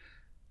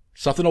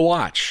something to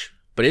watch.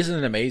 But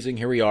isn't it amazing?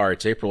 Here we are.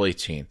 It's April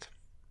 18th.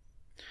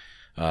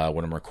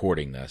 When I'm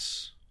recording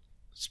this.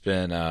 It's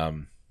been,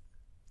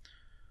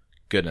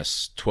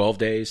 12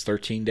 days,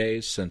 13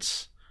 days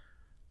since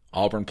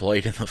Auburn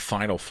played in the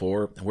Final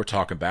Four. And we're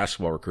talking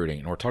basketball recruiting,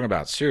 and we're talking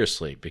about it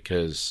seriously,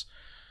 because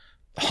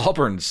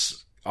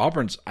Auburn's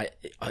about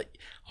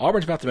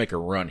to make a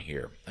run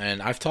here.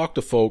 And I've talked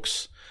to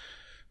folks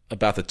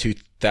about the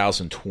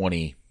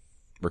 2020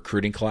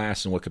 recruiting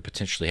class and what could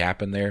potentially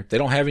happen there. They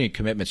don't have any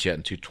commitments yet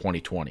into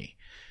 2020.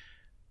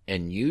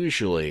 And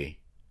usually,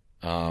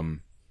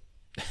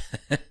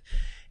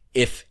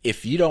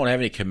 if you don't have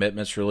any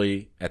commitments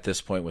really at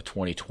this point with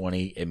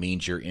 2020, it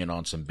means you're in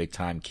on some big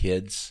time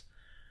kids.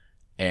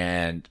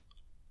 And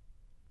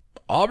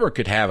Auburn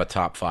could have a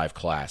top 5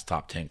 class,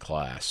 top 10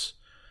 class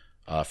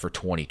for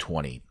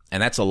 2020.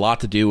 And that's a lot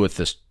to do with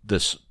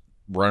this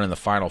run in the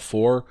Final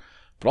Four,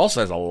 but also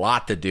has a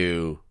lot to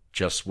do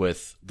just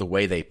with the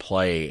way they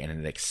play, and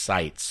it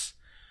excites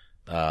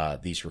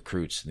these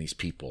recruits and these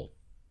people.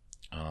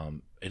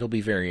 It'll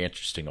be very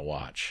interesting to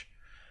watch.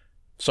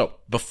 So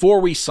before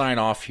we sign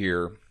off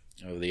here,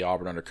 the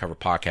Auburn Undercover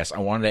podcast, I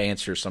wanted to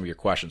answer some of your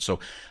questions. So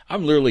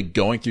I'm literally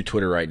going through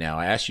Twitter right now.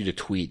 I asked you to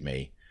tweet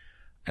me,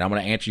 and I'm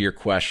going to answer your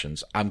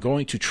questions. I'm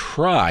going to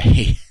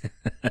try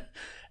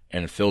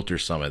and filter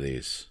some of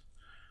these,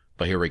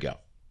 but here we go.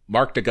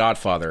 Mark the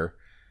Godfather.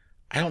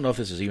 I don't know if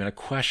this is even a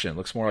question. It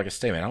looks more like a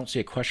statement. I don't see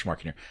a question mark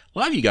in here. A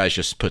lot of you guys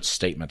just put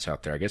statements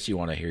out there. I guess you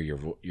want to hear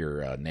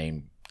your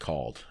name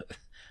called.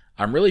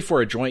 I'm really for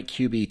a joint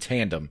QB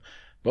tandem.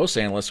 Most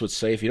analysts would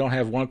say if you don't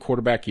have one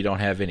quarterback, you don't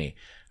have any.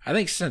 I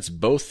think since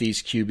both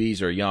these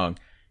QBs are young,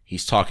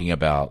 he's talking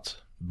about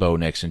Bo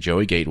Nix and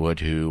Joey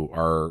Gatewood, who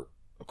are,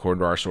 according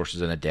to our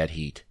sources, in a dead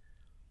heat.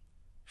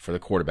 for the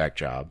quarterback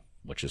job,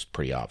 which is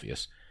pretty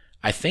obvious.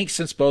 I think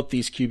since both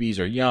these QBs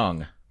are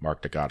young,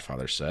 Mark the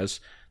Godfather says,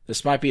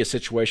 this might be a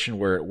situation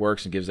where it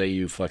works and gives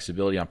AU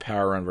flexibility on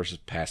power run versus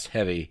pass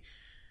heavy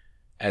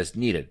as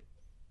needed.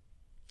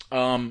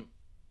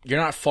 You're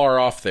not far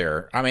off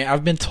there. I mean,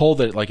 I've been told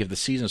that like if the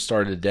season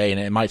started today, and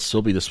it might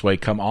still be this way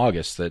come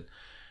August, that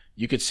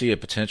you could see a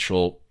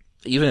potential,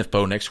 even if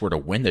Bo Nix were to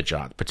win the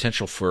job,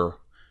 potential for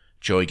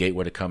Joey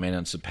Gatewood to come in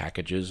on some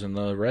packages in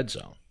the red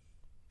zone.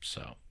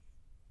 So,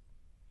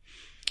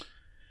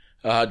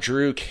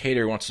 Drew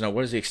Cater wants to know,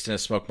 what is the extent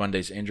of Smoke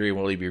Monday's injury?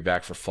 Will he be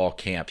back for fall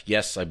camp?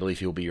 Yes, I believe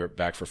he will be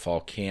back for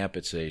fall camp.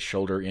 It's a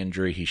shoulder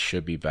injury. He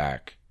should be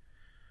back.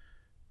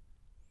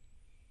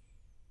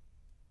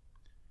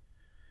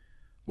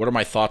 What are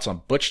my thoughts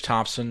on Butch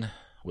Thompson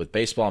with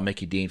baseball and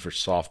Mickey Dean for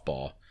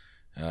softball?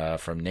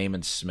 From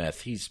Naaman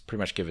Smith. He's pretty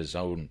much give his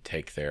own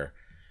take there.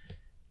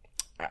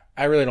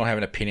 I really don't have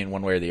an opinion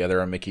one way or the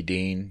other on Mickey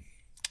Dean.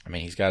 I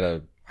mean, he's got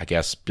to, I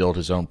guess, build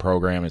his own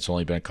program. It's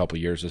only been a couple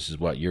years. This is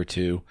what, year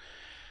 2?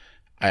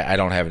 I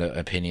don't have an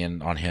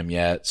opinion on him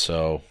yet,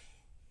 so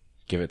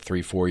give it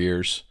 3-4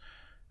 years.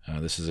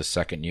 This is his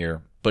second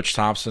year. Butch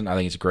Thompson, I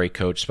think he's a great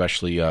coach,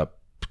 especially a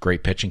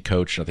great pitching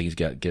coach. I think he's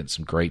getting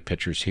some great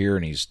pitchers here,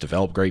 and he's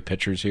developed great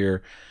pitchers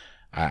here.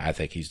 I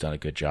think he's done a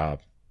good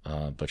job.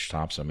 Butch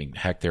Thompson. I mean,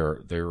 heck, they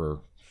were,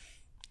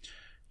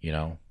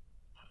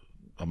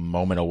 a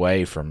moment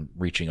away from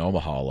reaching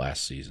Omaha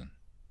last season.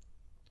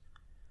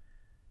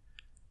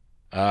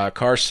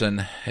 Carson,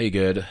 hey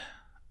good,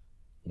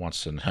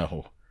 wants to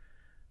know,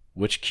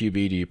 which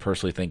QB do you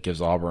personally think gives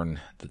the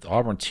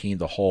Auburn team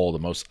the whole the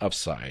most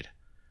upside?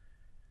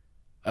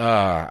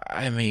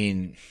 I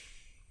mean,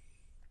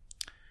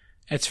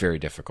 it's very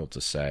difficult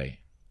to say.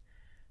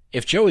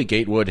 If Joey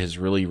Gatewood has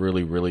really,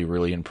 really, really,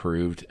 really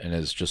improved and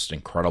is just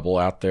incredible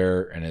out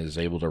there and is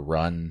able to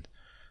run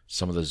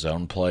some of the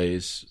zone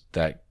plays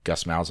that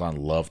Gus Malzahn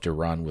loved to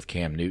run with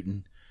Cam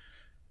Newton,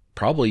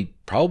 probably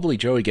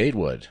Joey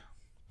Gatewood.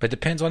 But it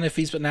depends on if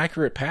he's an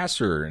accurate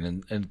passer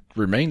and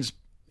remains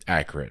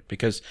accurate.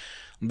 Because,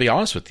 I'll be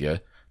honest with you,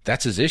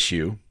 that's his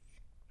issue,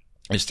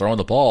 is throwing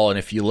the ball. And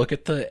if you look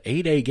at the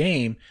 8A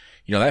game,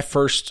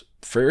 that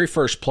very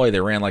first play, they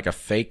ran like a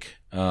fake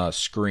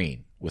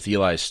screen with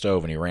Eli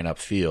Stove, and he ran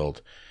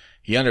upfield.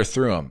 He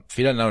underthrew him. If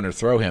he doesn't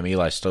underthrow him,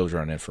 Eli Stove's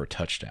running in for a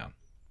touchdown.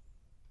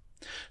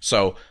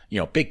 So,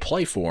 big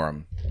play for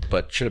him,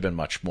 but should have been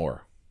much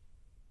more.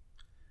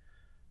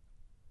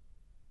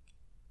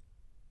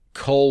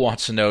 Cole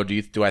wants to know,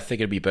 do I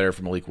think it'd be better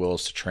for Malik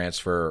Willis to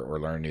transfer or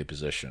learn a new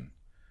position?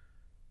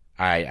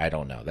 I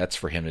don't know. That's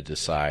for him to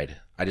decide.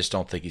 I just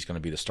don't think he's going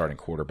to be the starting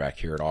quarterback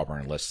here at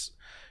Auburn unless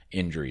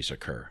injuries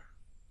occur.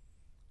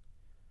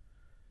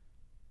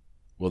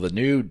 Will the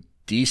new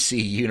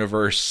DC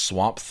Universe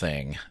Swamp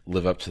Thing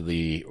live up to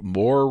the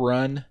Moore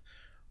run,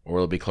 or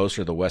will it be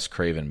closer to the Wes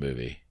Craven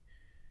movie?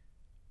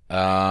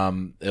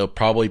 It'll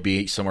probably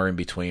be somewhere in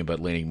between, but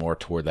leaning more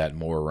toward that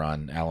Moore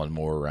run, Alan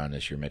Moore run,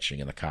 as you're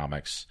mentioning in the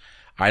comics.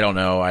 I don't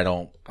know. I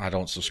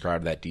don't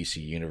subscribe to that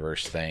DC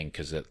Universe thing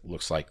because it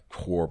looks like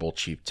horrible,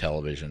 cheap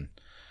television.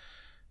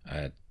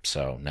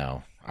 So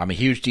no, I'm a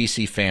huge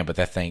DC fan, but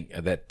that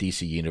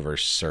DC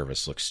Universe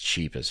service looks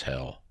cheap as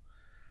hell.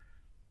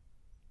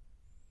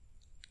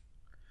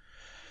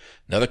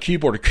 Another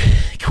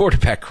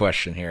quarterback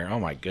question here. Oh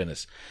my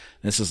goodness.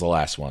 This is the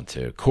last one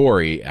too.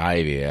 Corey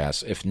Ivy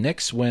asks, if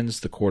Nix wins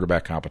the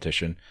quarterback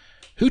competition,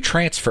 who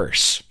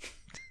transfers?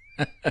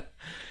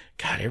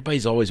 God,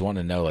 everybody's always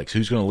wanting to know, like,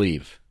 who's going to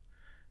leave?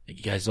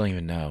 You guys don't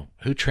even know.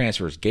 Who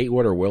transfers,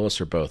 Gatewood or Willis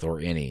or both or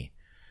any?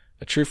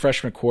 A true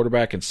freshman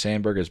quarterback and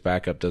Sandberg as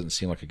backup doesn't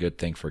seem like a good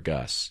thing for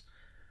Gus.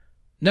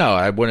 No,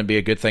 it wouldn't be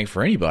a good thing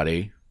for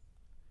anybody.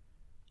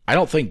 I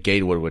don't think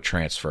Gatewood would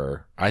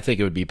transfer. I think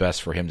it would be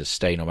best for him to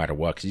stay no matter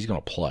what because he's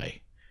going to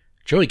play.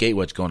 Joey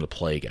Gatewood's going to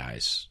play,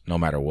 guys, no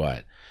matter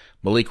what.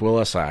 Malik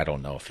Willis, I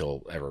don't know if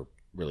he'll ever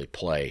really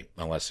play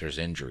unless there's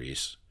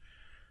injuries.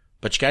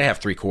 But you got to have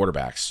 3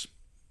 quarterbacks.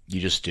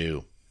 You just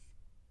do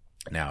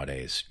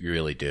nowadays. You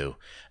really do.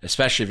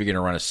 Especially if you're going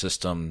to run a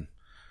system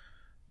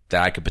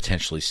that I could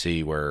potentially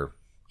see where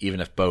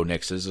even if Bo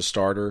Nix is a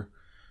starter,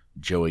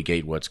 Joey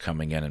Gatewood's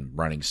coming in and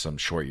running some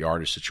short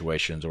yardage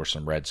situations or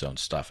some red zone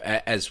stuff.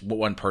 As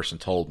one person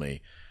told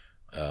me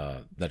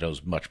that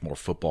knows much more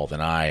football than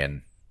I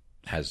and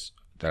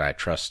that I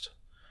trust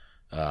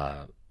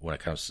when it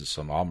comes to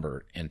some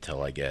Auburn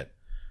intel I get,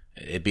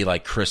 it'd be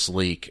like Chris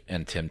Leak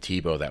and Tim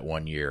Tebow that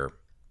one year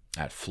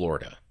at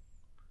Florida.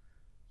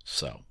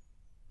 So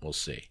we'll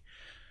see.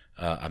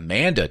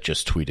 Amanda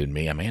just tweeted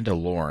me. Amanda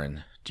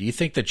Lauren, do you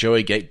think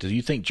Joey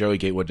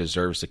Gatewood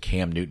deserves the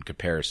Cam Newton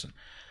comparison?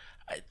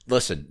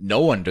 Listen, no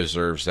one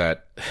deserves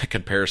that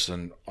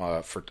comparison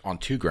on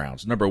 2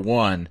 grounds. Number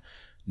 1,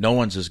 no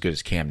one's as good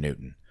as Cam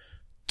Newton.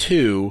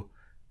 2,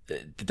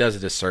 it does a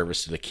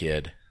disservice to the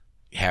kid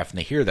having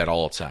to hear that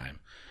all the time.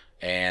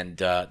 And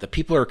the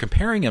people who are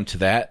comparing him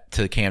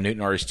to Cam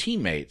Newton are his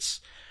teammates.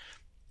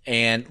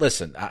 And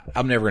listen,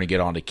 I'm never going to get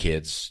on to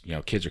kids.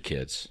 Kids are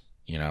kids.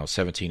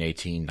 17,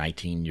 18,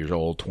 19 years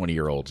old,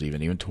 20-year-olds,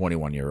 even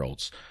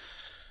 21-year-olds.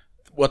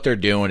 What they're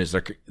doing is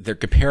they're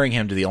comparing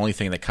him to the only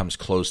thing that comes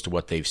close to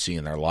what they've seen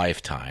in their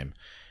lifetime.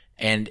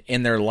 And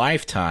in their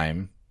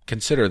lifetime,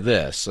 consider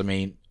this. I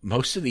mean,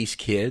 most of these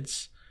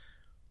kids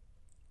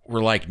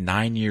were like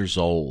 9 years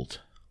old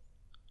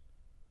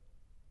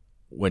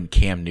when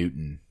Cam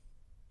Newton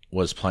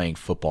was playing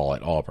football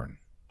at Auburn.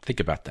 Think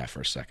about that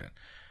for a second.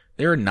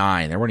 They were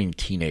 9. They weren't even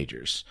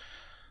teenagers.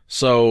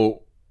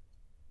 So,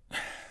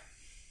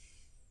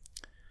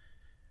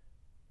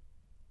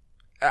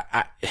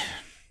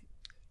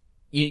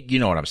 you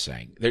know what I'm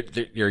saying.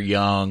 They're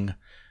young.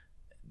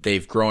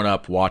 They've grown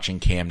up watching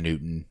Cam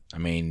Newton. I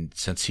mean,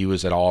 since he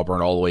was at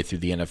Auburn all the way through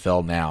the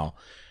NFL now.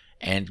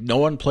 And no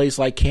one plays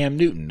like Cam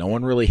Newton. No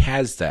one really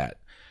has that.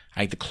 I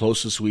think the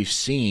closest we've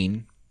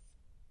seen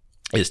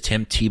is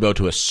Tim Tebow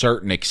to a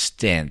certain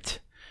extent.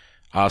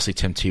 Obviously,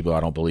 Tim Tebow I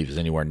don't believe is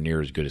anywhere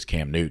near as good as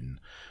Cam Newton.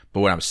 But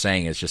what I'm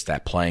saying is just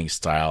that playing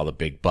style, the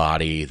big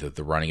body,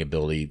 the running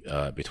ability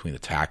between the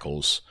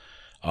tackles.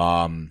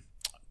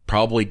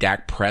 Probably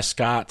Dak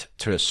Prescott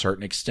to a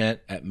certain extent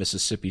at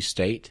Mississippi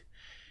State,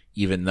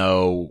 even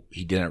though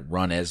he didn't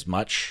run as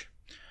much.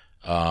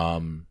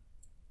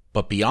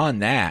 But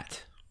beyond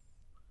that,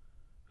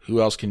 who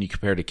else can you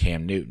compare to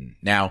Cam Newton?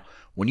 Now,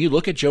 when you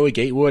look at Joey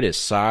Gatewood, his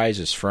size,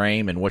 his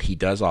frame, and what he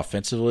does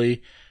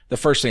offensively, the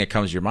first thing that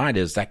comes to your mind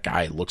is that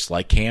guy looks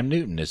like Cam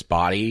Newton, his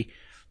body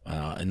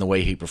and the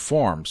way he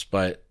performs.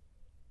 But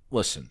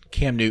listen,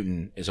 Cam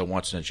Newton is a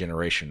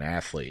once-in-a-generation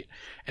athlete.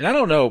 And I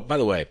don't know, by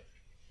the way,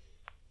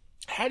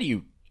 how do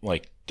you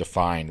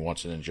define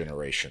once in a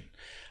generation?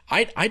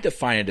 I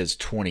define it as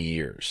 20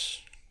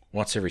 years,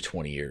 once every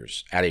 20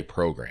 years at a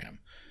program.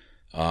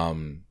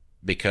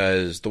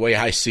 Because the way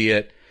I see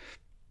it,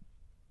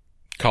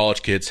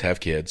 college kids have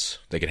kids.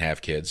 They can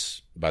have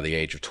kids by the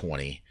age of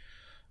 20.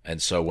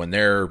 And so when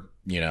they're,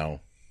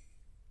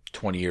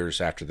 20 years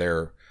after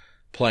their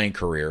playing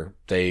career,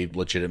 they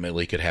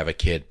legitimately could have a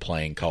kid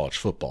playing college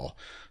football.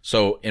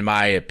 So in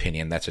my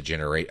opinion, that's a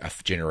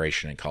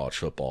generation in college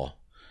football.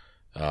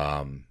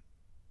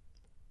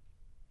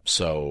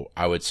 So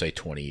I would say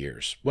 20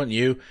 years. Wouldn't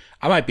you?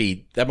 That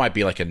might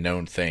be like a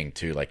known thing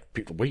too. Like,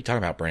 people, what are you talking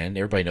about, Brandon?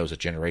 Everybody knows a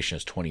generation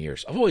is 20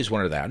 years. I've always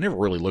wondered that. I never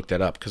really looked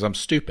that up because I'm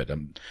stupid.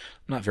 I'm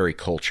not very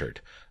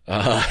cultured.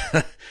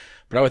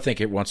 But I would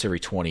think it once every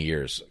 20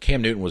 years.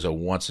 Cam Newton was a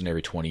once in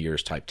every 20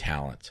 years type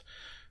talent,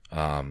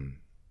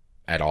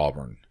 at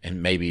Auburn,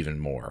 and maybe even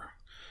more.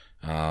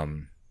 I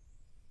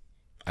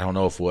don't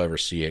know if we'll ever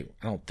see it.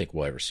 I don't think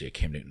we'll ever see a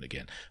Cam Newton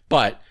again.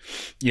 But,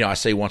 I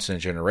say once in a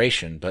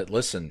generation, but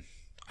listen,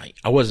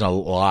 I wasn't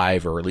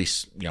alive, or at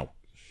least,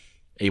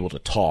 able to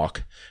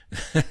talk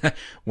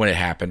when it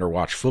happened or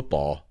watch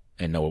football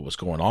and know what was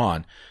going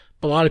on.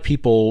 But a lot of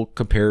people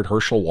compared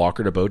Herschel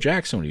Walker to Bo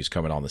Jackson when he was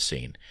coming on the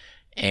scene.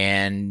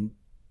 And,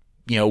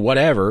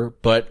 whatever,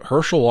 but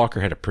Herschel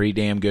Walker had a pretty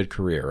damn good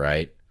career,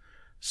 right?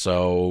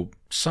 So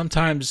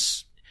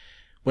sometimes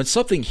when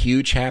something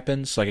huge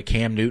happens, like a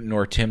Cam Newton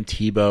or a Tim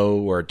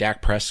Tebow or a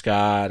Dak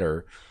Prescott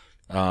or,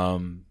 a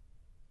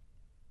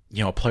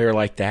player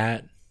like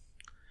that,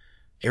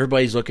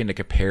 everybody's looking to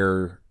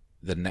compare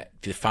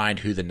to find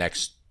who the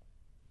next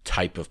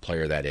type of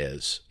player that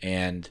is.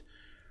 And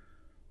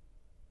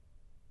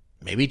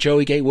maybe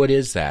Joey Gatewood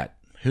is that.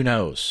 Who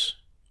knows?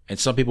 And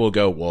some people will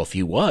go, well, if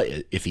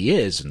he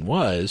is,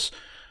 why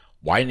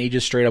didn't he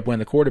just straight up win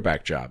the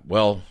quarterback job?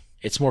 Well,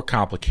 it's more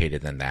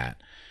complicated than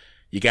that.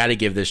 You got to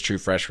give this true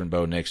freshman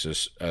Bo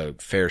Nix a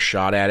fair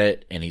shot at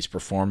it, and he's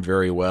performed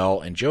very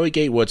well. And Joey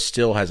Gatewood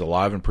still has a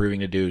lot of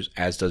improving to do,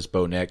 as does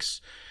Bo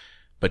Nix.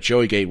 But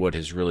Joey Gatewood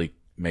has really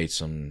made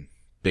some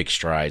big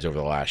strides over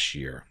the last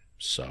year.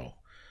 So,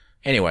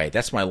 anyway,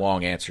 that's my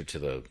long answer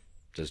to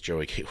does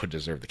Joey Gatewood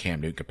deserve the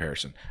Cam Newton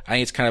comparison? I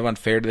think it's kind of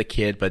unfair to the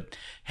kid, but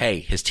hey,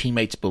 his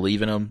teammates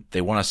believe in him.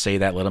 They want to say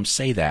that. Let them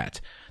say that.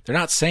 They're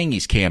not saying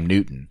he's Cam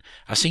Newton.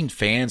 I've seen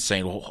fans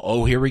saying,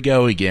 oh, here we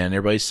go again.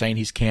 Everybody's saying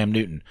he's Cam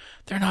Newton.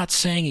 They're not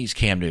saying he's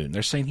Cam Newton.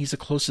 They're saying he's the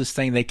closest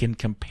thing they can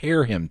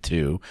compare him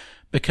to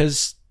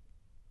because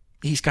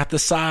he's got the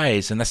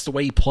size and that's the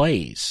way he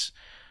plays.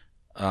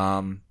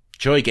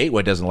 Joey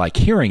Gatewood doesn't like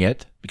hearing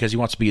it because he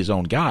wants to be his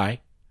own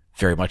guy.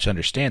 Very much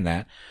understand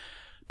that.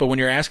 But when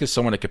you're asking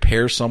someone to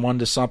compare someone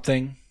to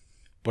something,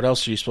 what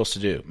else are you supposed to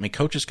do? I mean,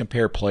 coaches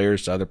compare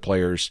players to other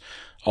players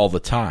all the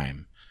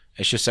time.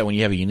 It's just that when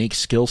you have a unique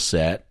skill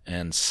set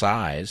and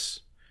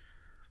size,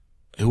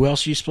 who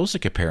else are you supposed to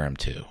compare him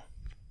to?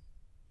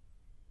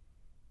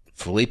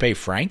 Felipe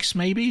Franks,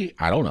 maybe?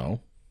 I don't know.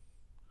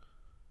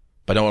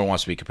 But no one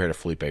wants to be compared to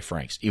Felipe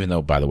Franks, even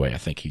though, by the way, I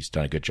think he's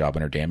done a good job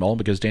under Dan Mullen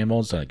because Dan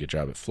Mullen's done a good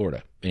job at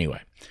Florida.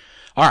 Anyway.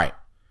 All right.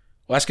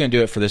 Well, that's going to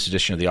do it for this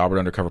edition of the Auburn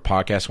Undercover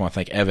Podcast. I want to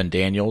thank Evan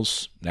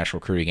Daniels,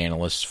 national recruiting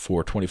analyst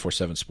for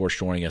 24/7 Sports,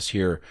 joining us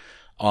here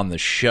on the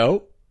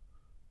show.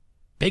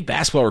 Big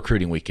basketball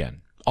recruiting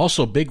weekend.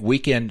 Also, big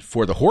weekend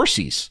for the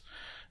Horsies.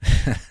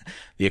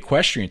 The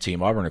equestrian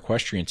team, Auburn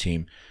equestrian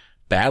team,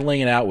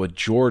 battling it out with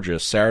Georgia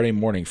Saturday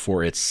morning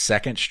for its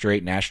second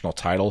straight national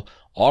title.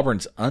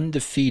 Auburn's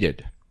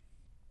undefeated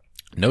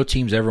No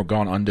team's ever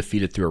gone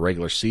undefeated through a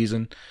regular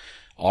season.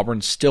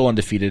 Auburn's still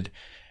undefeated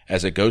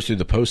as it goes through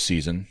the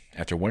postseason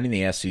after winning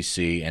the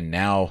SEC and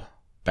now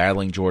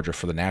battling Georgia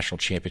for the national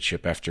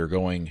championship after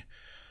going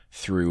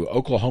through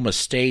Oklahoma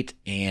State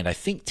and I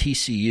think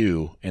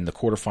TCU in the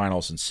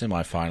quarterfinals and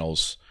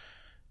semifinals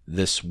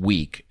this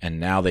week. And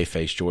now they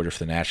face Georgia for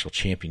the national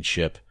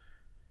championship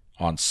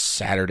on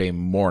Saturday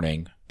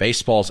morning.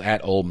 Baseball's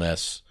at Ole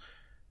Miss.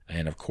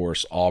 And, of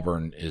course,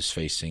 Auburn is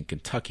facing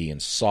Kentucky in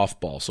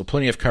softball. So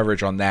plenty of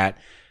coverage on that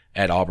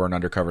at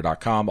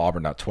auburnundercover.com,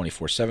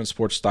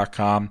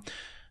 auburn.247sports.com.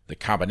 The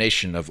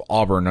combination of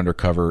Auburn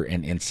Undercover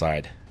and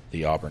Inside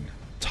the Auburn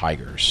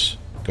Tigers.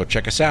 Go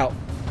check us out.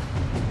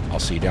 I'll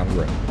see you down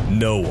the road.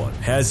 No one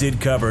has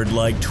it covered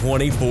like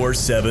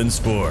 24/7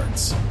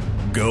 Sports.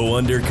 Go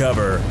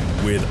undercover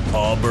with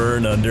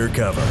Auburn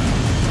Undercover.